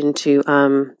talking to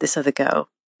this other girl.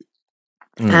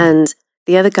 And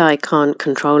the other guy can't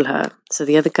control her. So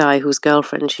the other guy, whose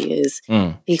girlfriend she is,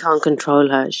 he can't control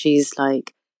her. She's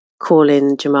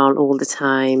calling Jamal all the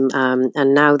time.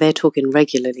 And now they're talking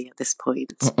regularly at this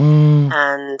point.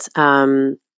 And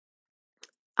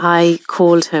I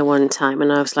called her one time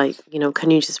and I was like,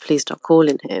 can you just please stop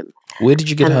calling him? Where did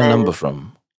you get her number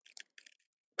from?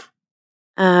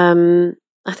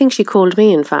 I think she called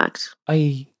me, in fact.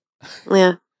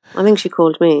 Yeah, I think she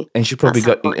called me. And she probably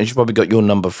got your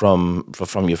number from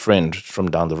your friend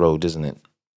from down the road, isn't it?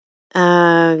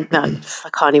 I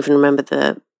can't even remember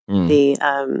the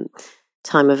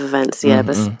time of events. Yeah,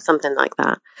 but something like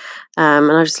that.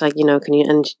 And I was just like, can you?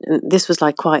 And this was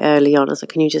like quite early on. I was like,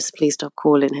 can you just please stop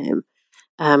calling him?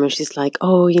 And she's like,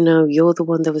 oh, you're the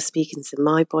one that was speaking to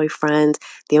my boyfriend.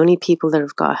 The only people that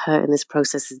have got hurt in this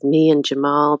process is me and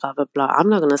Jamal, blah, blah, blah. I'm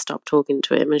not going to stop talking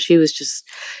to him. And she was just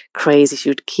crazy. She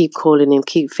would keep calling him,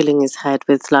 keep filling his head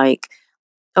with like,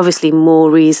 obviously more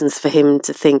reasons for him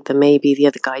to think that maybe the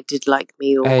other guy did like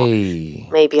me or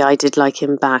maybe I did like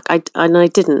him back. And I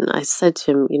didn't. I said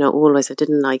to him, always I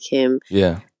didn't like him.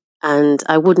 Yeah. And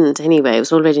I wouldn't anyway. I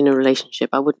was already in a relationship.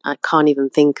 I can't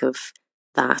even think of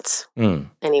that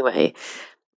anyway.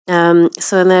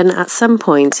 So then at some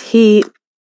point he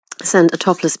sent a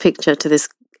topless picture to this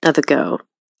other girl,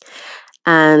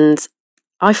 and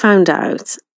I found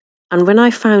out. And when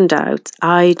I found out,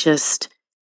 I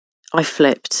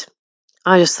flipped.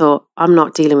 I just thought, I'm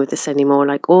not dealing with this anymore.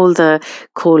 Like all the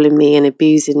calling me and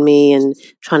abusing me and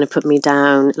trying to put me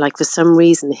down. Like for some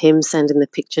reason, him sending the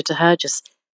picture to her just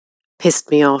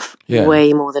pissed me off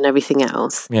way more than everything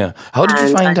else. Yeah. How did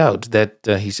you find out that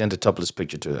he sent a topless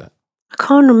picture to her? I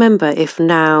can't remember if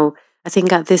now, I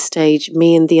think at this stage,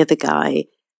 me and the other guy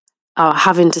are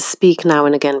having to speak now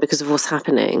and again because of what's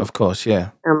happening. Of course,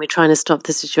 yeah. And we're trying to stop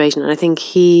the situation. And I think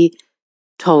he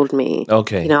told me.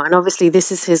 Okay. And obviously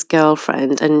this is his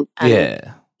girlfriend and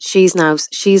she's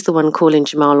the one calling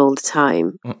Jamal all the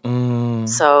time.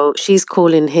 So she's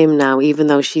calling him now, even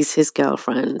though she's his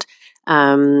girlfriend.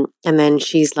 And then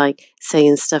she's like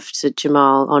saying stuff to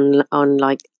Jamal on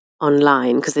like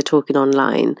online because they're talking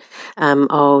online. My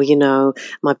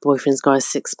boyfriend's got a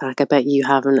 6-pack. I bet you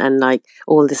haven't, and like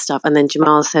all this stuff. And then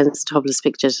Jamal sends a topless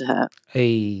picture to her.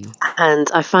 Hey. And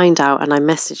I find out and I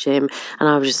message him and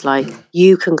I was just like,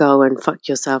 you can go and fuck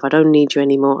yourself. I don't need you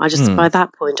anymore. By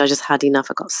that point, I just had enough.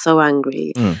 I got so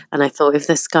angry and I thought, if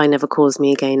this guy never calls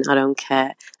me again, I don't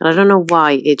care. And I don't know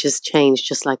why it just changed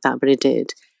just like that, but it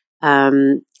did.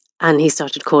 And he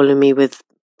started calling me with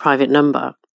private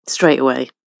number straight away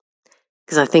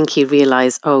because I think he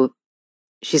realized, oh,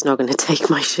 she's not going to take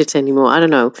my shit anymore. I don't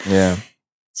know. Yeah.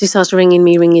 So he starts ringing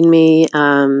me.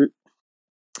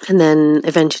 And then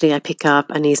eventually I pick up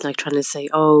and he's like trying to say,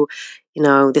 oh,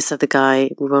 this other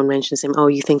guy, we won't mention him. Oh,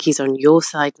 you think he's on your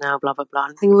side now, blah, blah, blah.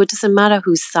 I'm thinking, well, it doesn't matter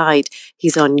whose side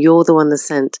he's on. You're the one that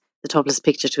sent the topless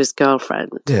picture to his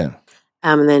girlfriend. Yeah.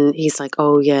 And then he's like,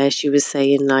 oh, yeah, she was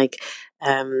saying like,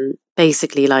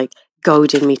 basically like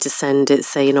goading me to send it,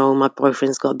 saying, oh, my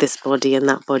boyfriend's got this body and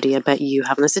that body. I bet you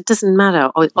haven't. I said, it doesn't matter.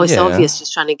 Oh, it's obvious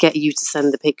she's trying to get you to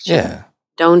send the picture. Yeah.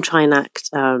 Don't try and act.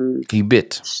 He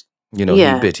bit.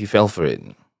 He fell for it.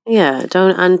 Yeah,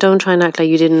 don't try and act like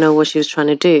you didn't know what she was trying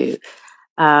to do.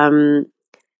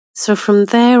 So from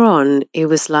there on, it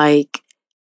was like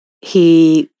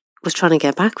he was trying to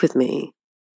get back with me.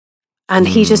 And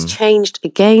he just changed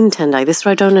again, Tendai. This is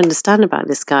what I don't understand about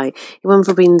this guy. He went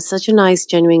from being such a nice,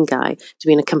 genuine guy to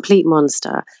being a complete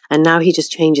monster. And now he just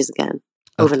changes again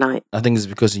overnight. I think it's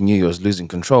because he knew he was losing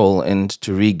control, and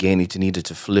to regain it, he needed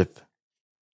to flip.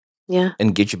 Yeah.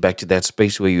 And get you back to that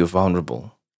space where you're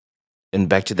vulnerable. And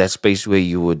back to that space where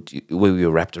you were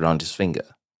wrapped around his finger.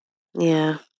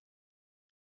 Yeah.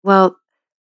 Well,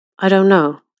 I don't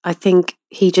know. I think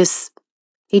he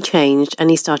changed and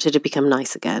he started to become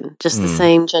nice again. Just the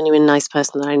same genuine nice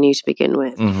person that I knew to begin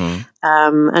with.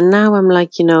 And now I'm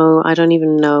like, I don't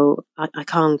even know. I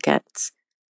can't get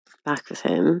back with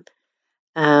him.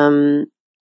 But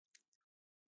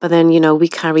then, we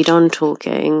carried on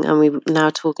talking and we were now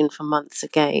talking for months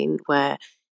again where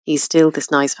he's still this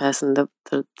nice person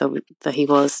that he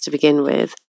was to begin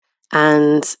with.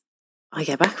 And I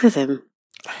get back with him.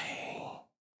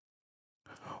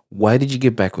 Why did you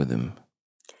get back with him?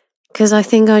 Because I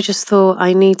think I just thought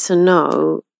I need to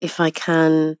know if I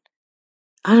can.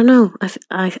 I don't know.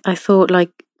 I thought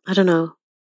like, I don't know.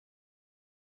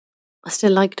 I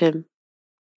still liked him.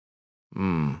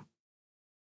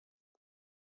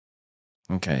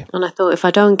 Okay. And I thought if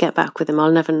I don't get back with him,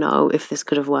 I'll never know if this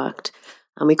could have worked.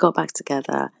 And we got back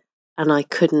together and I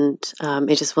couldn't,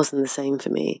 it just wasn't the same for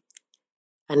me.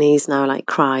 And he's now like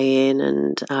crying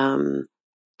and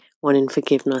wanting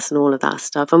forgiveness and all of that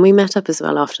stuff. And we met up as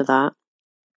well after that.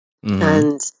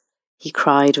 And he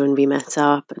cried when we met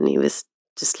up and he was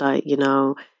just like,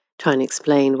 trying to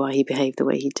explain why he behaved the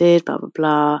way he did, blah, blah,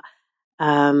 blah.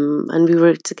 And we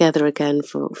were together again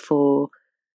for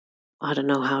I don't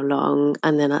know how long.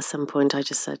 And then at some point I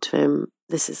just said to him,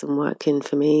 this isn't working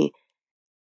for me.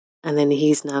 And then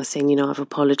he's now saying, I've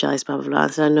apologized, blah, blah, blah. I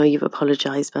said, I know you've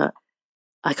apologized, but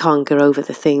I can't get over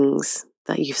the things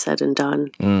that you've said and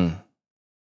done.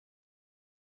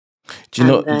 Do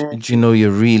you know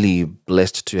you're really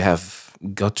blessed to have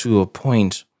got to a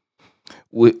point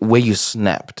where you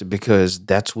snapped, because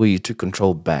that's where you took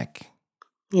control back.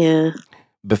 Yeah.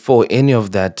 Before any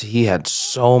of that, he had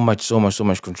so much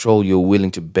control. You're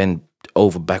willing to bend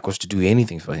over backwards to do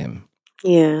anything for him.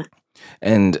 Yeah.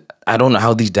 And I don't know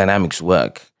how these dynamics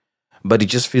work, but it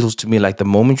just feels to me like the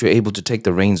moment you're able to take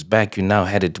the reins back, you now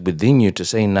had it within you to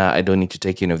say, nah, I don't need to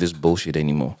take any of this bullshit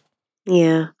anymore.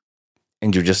 Yeah.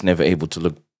 And you're just never able to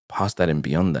look past that and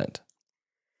beyond that.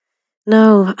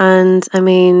 No, and I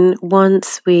mean,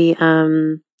 once I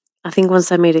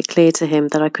made it clear to him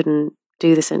that I couldn't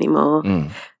do this anymore,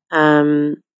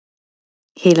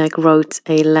 he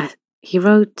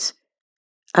wrote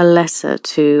a letter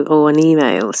or an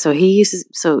email. So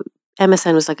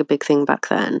MSN was like a big thing back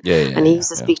then. And he used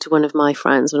to speak to one of my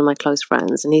close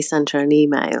friends, and he sent her an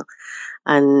email,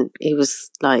 and he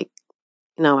was like,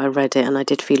 I read it and I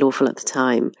did feel awful at the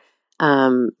time.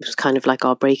 It was kind of like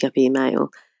our breakup email.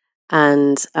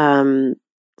 And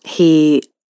he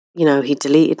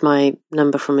deleted my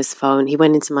number from his phone. He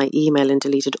went into my email and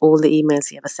deleted all the emails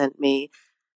he ever sent me.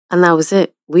 And that was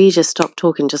it. We just stopped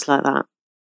talking just like that.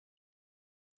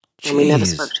 Jeez. And we never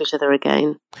spoke to each other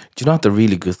again. Do you know what the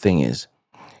really good thing is?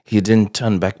 He didn't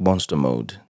turn back monster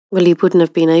mode. Well, he wouldn't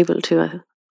have been able to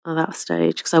at that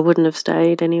stage, because I wouldn't have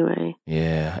stayed anyway.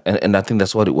 Yeah, and I think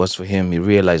that's what it was for him. He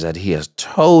realized that he has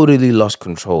totally lost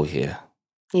control here.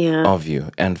 Yeah. Of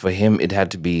you. And for him, it had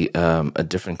to be a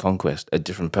different conquest, a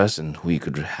different person who he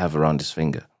could have around his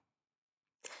finger.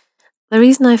 The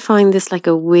reason I find this like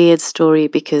a weird story,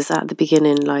 because at the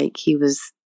beginning, he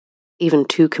was even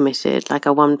too committed. At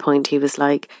one point, he was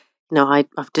like,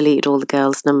 I've deleted all the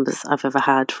girls' numbers I've ever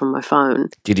had from my phone.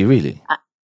 Did he really?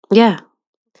 Yeah.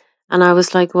 And I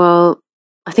was like, well,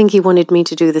 I think he wanted me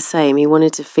to do the same. He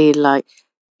wanted to feel like,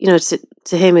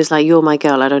 to him, it's like, you're my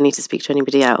girl, I don't need to speak to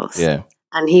anybody else. Yeah.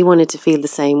 And he wanted to feel the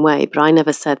same way, but I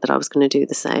never said that I was going to do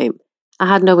the same. I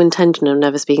had no intention of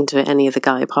never speaking to any other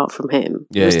guy apart from him.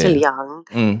 Yeah, he was still young,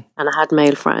 and I had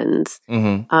male friends.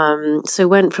 So it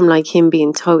went from him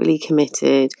being totally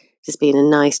committed, just being a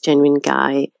nice, genuine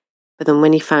guy. But then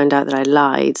when he found out that I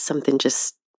lied, something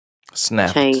just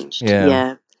snapped. Changed.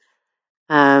 Yeah.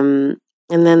 And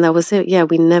then that was it. Yeah,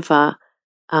 we never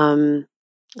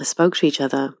spoke to each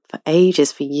other for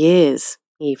ages, for years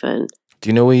even. Do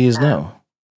you know where he is now?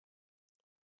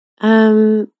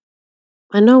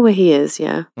 I know where he is,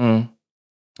 yeah.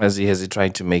 Has he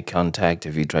tried to make contact?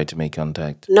 Have you tried to make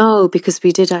contact? No, because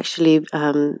we did actually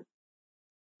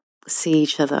see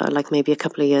each other maybe a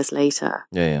couple of years later.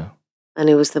 Yeah. And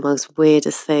it was the most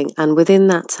weirdest thing. And within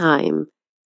that time,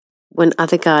 when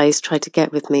other guys tried to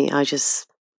get with me, I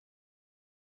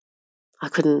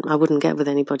wouldn't get with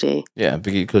anybody. Yeah,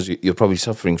 because you're probably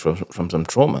suffering from some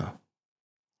trauma.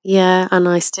 Yeah, and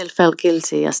I still felt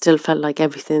guilty. I still felt like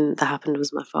everything that happened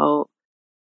was my fault.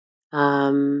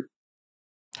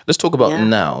 Let's talk about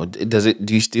now. Do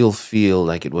you still feel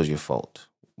like it was your fault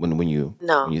when you?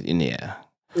 No. When you, yeah.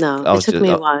 No, it took me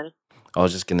a while. I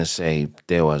was just gonna say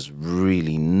there was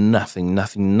really nothing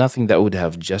that would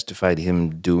have justified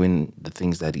him doing the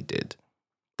things that he did.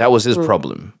 That was his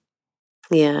problem.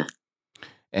 Yeah.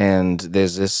 And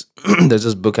there's this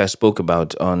book I spoke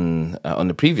about on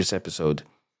the previous episode,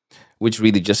 which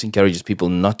really just encourages people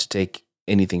not to take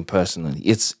anything personally.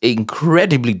 It's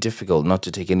incredibly difficult not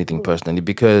to take anything personally,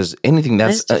 because anything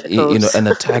that's an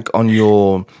attack on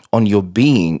your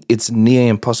being, it's near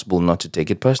impossible not to take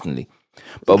it personally.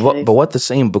 But what the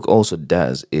same book also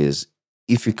does is,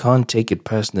 if you can't take it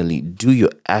personally, do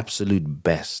your absolute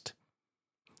best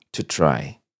to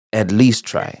try, at least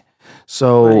try.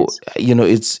 So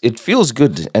it feels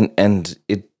good, and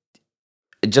it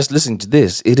just listening to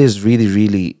this, it is really,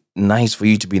 really nice for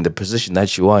you to be in the position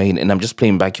that you are in. And I'm just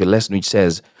playing back your lesson, which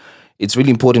says it's really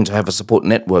important to have a support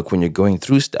network when you're going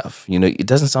through stuff. It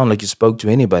doesn't sound like you spoke to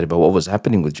anybody about what was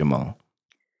happening with Jamal.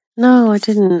 No, I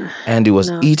didn't. And it was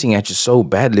eating at you so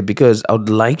badly, because I would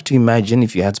like to imagine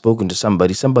if you had spoken to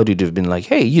somebody would have been like,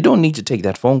 hey, you don't need to take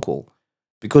that phone call,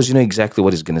 because you know exactly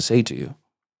what he's going to say to you.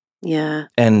 Yeah.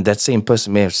 And that same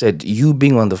person may have said, you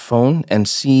being on the phone and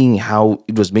seeing how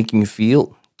it was making you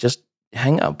feel, just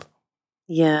hang up.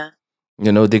 Yeah.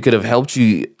 They could have helped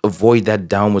you avoid that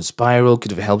downward spiral,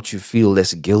 could have helped you feel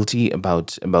less guilty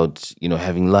about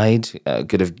having lied,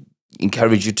 could have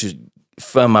encouraged you to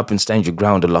firm up and stand your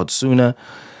ground a lot sooner.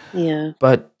 Yeah.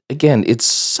 But again, it's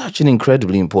such an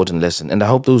incredibly important lesson. And I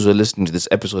hope those who are listening to this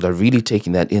episode are really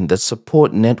taking that in, that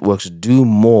support networks do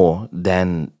more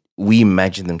than we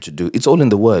imagine them to do. It's all in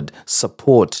the word,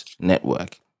 support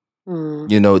network.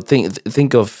 You know,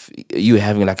 think of you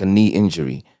having like a knee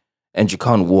injury and you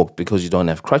can't walk because you don't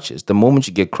have crutches. The moment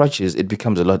you get crutches, it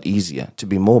becomes a lot easier to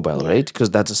be mobile, right? Because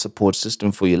that's a support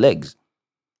system for your legs.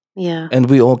 Yeah. And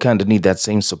we all kind of need that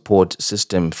same support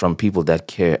system from people that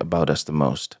care about us the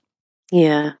most.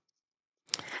 Yeah.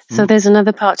 So there's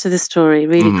another part to the story,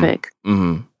 really quick.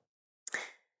 Mm-hmm.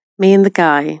 Me and the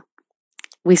guy,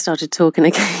 we started talking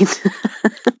again.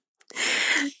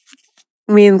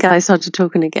 Me and the guy started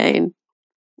talking again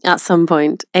at some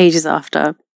point, ages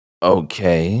after.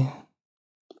 Okay.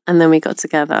 And then we got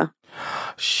together.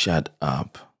 Shut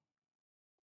up.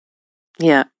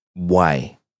 Yeah.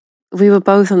 Why? We were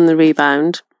both on the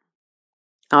rebound.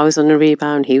 I was on a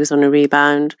rebound. He was on a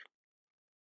rebound.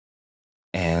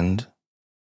 And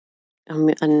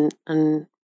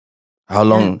how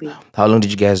long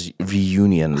did you guys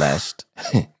reunion last?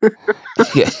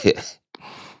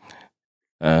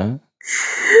 Huh?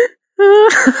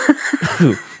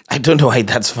 I don't know why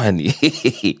that's funny.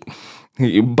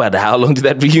 But how long did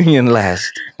that reunion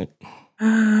last?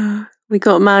 We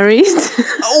got married.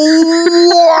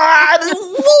 What?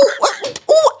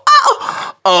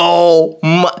 Oh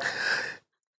my!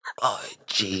 Oh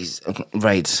jeez.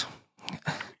 Right.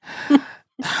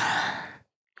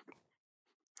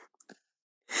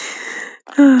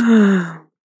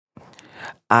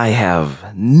 I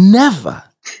have never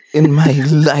in my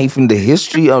life, in the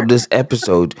history of this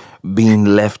episode,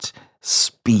 been left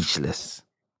speechless.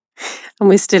 And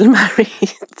we're still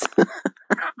married.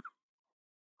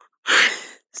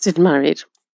 Still married.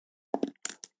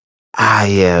 I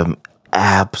am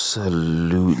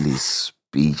absolutely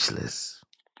speechless.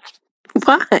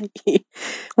 Why?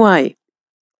 Why?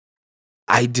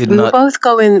 I did we not. Were both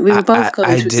going. We were both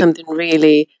going through something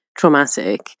really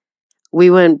traumatic.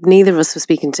 Neither of us were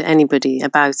speaking to anybody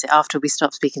about it after we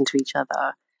stopped speaking to each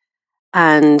other.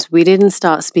 And we didn't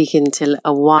start speaking till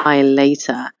a while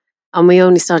later. And we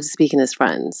only started speaking as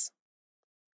friends.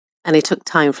 And it took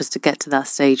time for us to get to that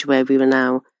stage where we were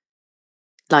now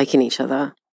liking each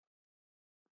other.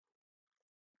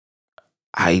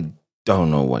 I don't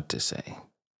know what to say.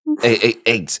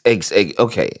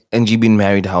 Okay. And you've been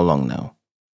married how long now?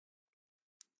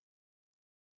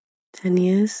 10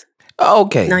 years.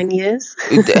 Okay. 9 years.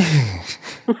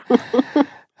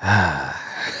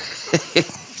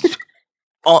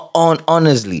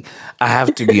 Honestly, I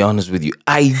have to be honest with you.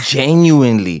 I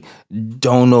genuinely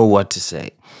don't know what to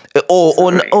say. No.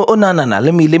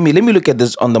 Let me look at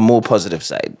this on the more positive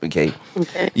side. Okay.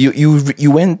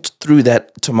 You went through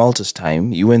that tumultuous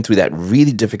time. You went through that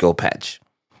really difficult patch.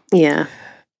 Yeah.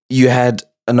 You had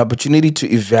an opportunity to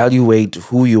evaluate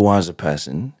who you are as a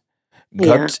person.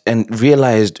 And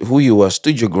realized who you were,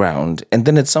 stood your ground, and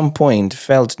then at some point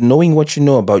felt, knowing what you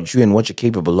know about you and what you're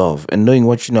capable of, and knowing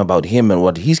what you know about him and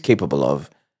what he's capable of,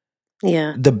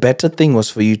 the better thing was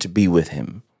for you to be with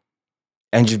him.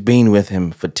 And you've been with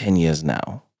him for 10 years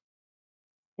now.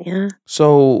 Yeah.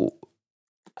 So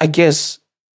I guess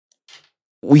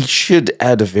we should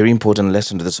add a very important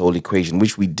lesson to this whole equation,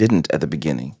 which we didn't at the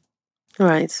beginning.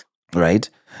 Right. Right?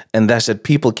 And that's that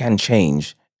people can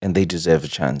change and they deserve a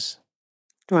chance.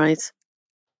 Right.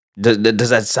 Does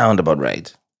that sound about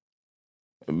right?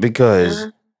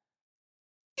 Because,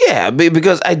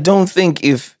 because I don't think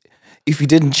if you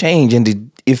didn't change and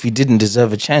if you didn't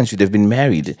deserve a chance, you'd have been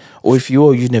married. Or if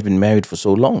you'd have been married for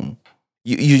so long.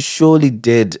 You surely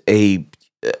did the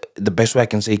best way I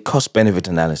can say, cost-benefit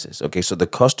analysis. Okay, so the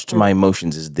cost to my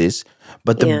emotions is this,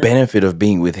 but the benefit of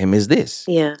being with him is this.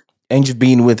 Yeah. And you've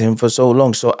been with him for so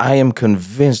long. So I am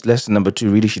convinced lesson number 2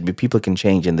 really should be people can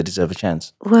change and they deserve a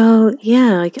chance. Well,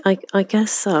 yeah, I guess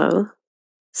so.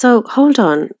 So hold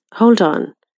on.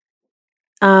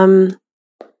 I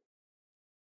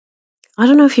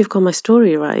don't know if you've got my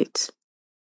story right.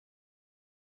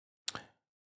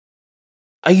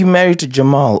 Are you married to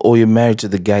Jamal or you're married to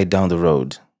the guy down the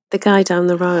road? The guy down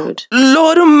the road.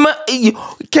 Lord,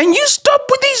 can you stop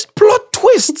with these plot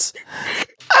twists?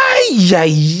 Ay.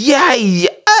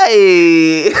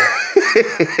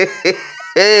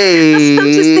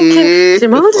 I'm just thinking,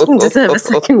 Jamal didn't deserve a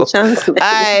second chance.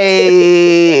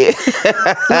 I did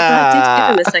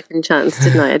give him a second chance,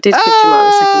 didn't I? I did give Jamal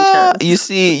a second chance.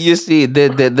 You see,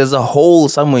 there's a hole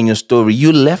somewhere in your story.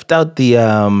 You left out the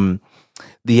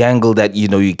angle that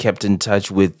you kept in touch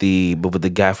with the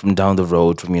guy from down the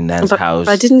road from your nan's house.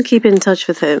 I didn't keep in touch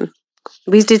with him.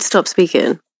 We did stop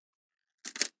speaking.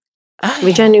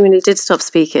 We genuinely did stop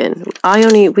speaking.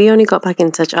 We only got back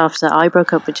in touch after I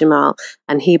broke up with Jamal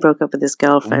and he broke up with his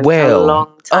girlfriend for a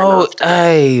long time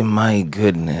after. My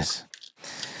goodness.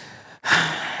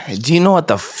 Do you know what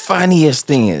the funniest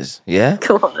thing is? Yeah?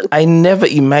 Go on. I never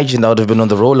imagined I would have been on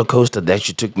the roller coaster that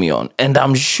you took me on. And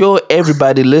I'm sure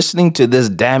everybody listening to this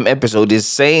damn episode is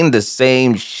saying the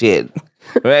same shit.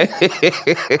 Right?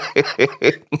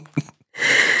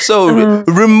 So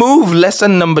remove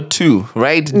lesson number 2,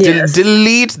 right? Yes.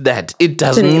 Delete that. It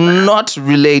does not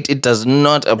relate. It does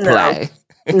not apply.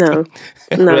 No,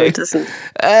 right? It doesn't.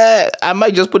 I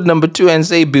might just put number 2 and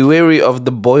say, be wary of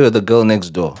the boy or the girl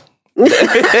next door.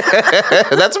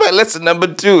 That's my lesson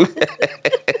number 2.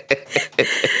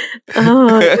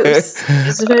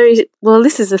 It's very well.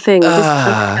 This is the thing. This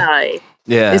other guy.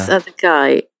 Yeah. This other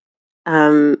guy.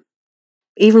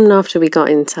 Even after we got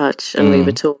in touch and we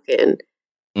were talking,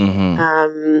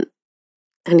 and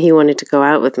he wanted to go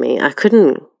out with me, I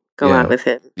couldn't go out with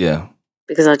him. Yeah.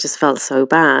 Because I just felt so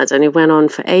bad, and it went on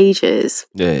for ages.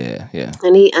 Yeah.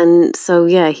 And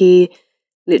he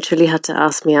literally had to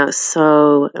ask me out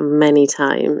so many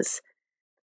times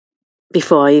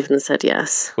before I even said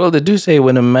yes. Well, they do say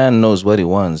when a man knows what he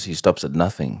wants, he stops at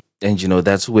nothing. And,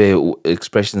 that's where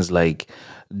expressions like,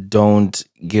 don't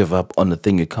give up on the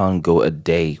thing you can't go a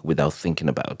day without thinking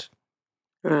about.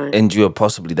 Right. And you are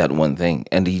possibly that one thing.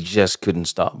 And he just couldn't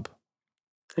stop.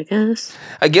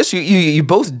 I guess you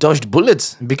both dodged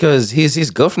bullets because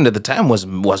his girlfriend at the time was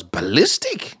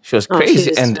ballistic. She was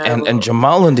crazy, and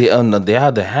Jamal on the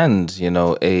other hand,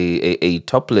 a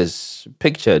topless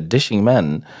picture dishing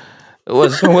man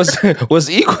was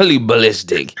equally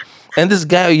ballistic. And this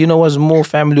guy, was more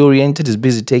family oriented. Is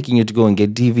busy taking you to go and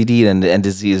get DVD and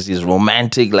is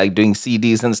romantic, like doing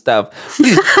CDs and stuff.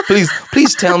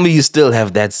 Please tell me you still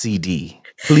have that CD.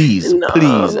 Please. No,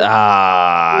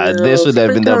 this would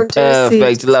have been the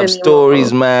perfect love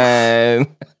stories, man.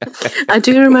 I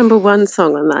do remember one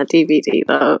song on that DVD,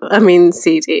 though. I mean,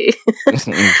 CD.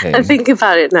 Okay. I think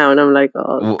about it now, and I'm like,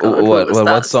 oh, God,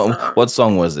 what song? What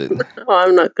song was it? Oh,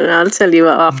 I'm not gonna. I'll tell you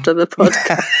after the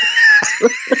podcast.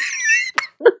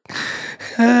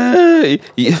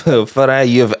 Farah,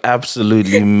 you have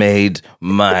absolutely made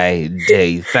my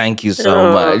day. Thank you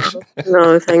so much.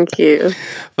 No, thank you.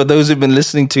 For those who've been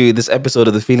listening to this episode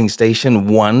of The Feeling Station,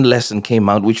 one lesson came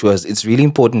out, which was it's really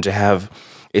important to have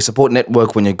a support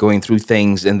network when you're going through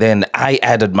things. And then I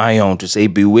added my own to say,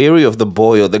 be wary of the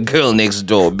boy or the girl next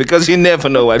door, because you never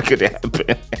know what could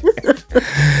happen.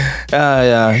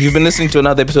 You've been listening to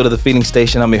another episode of The Feeling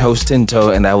Station. I'm your host,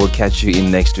 Tinto, and I will catch you in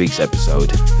next week's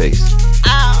episode. Peace.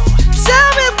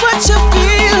 Tell me what you're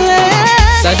feeling.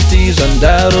 Satis on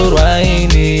Daru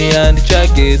Raini and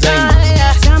Chake Zain.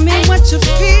 Tell me what you're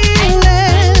feeling.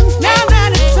 Now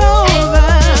that it's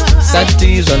over.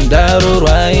 Satis on Daru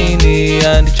Raini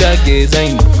and Chake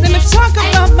Zain. Let me talk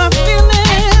about my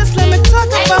feelings. Let me talk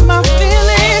about my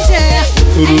feelings, yeah.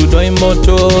 Urudoi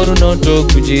motoru noto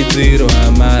kujidziro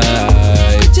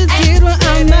amai. Kujidziro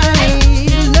amai.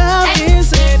 Love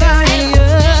is a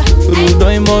fire.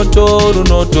 Urudoi motoru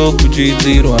noto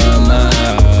kujidziro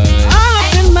amai.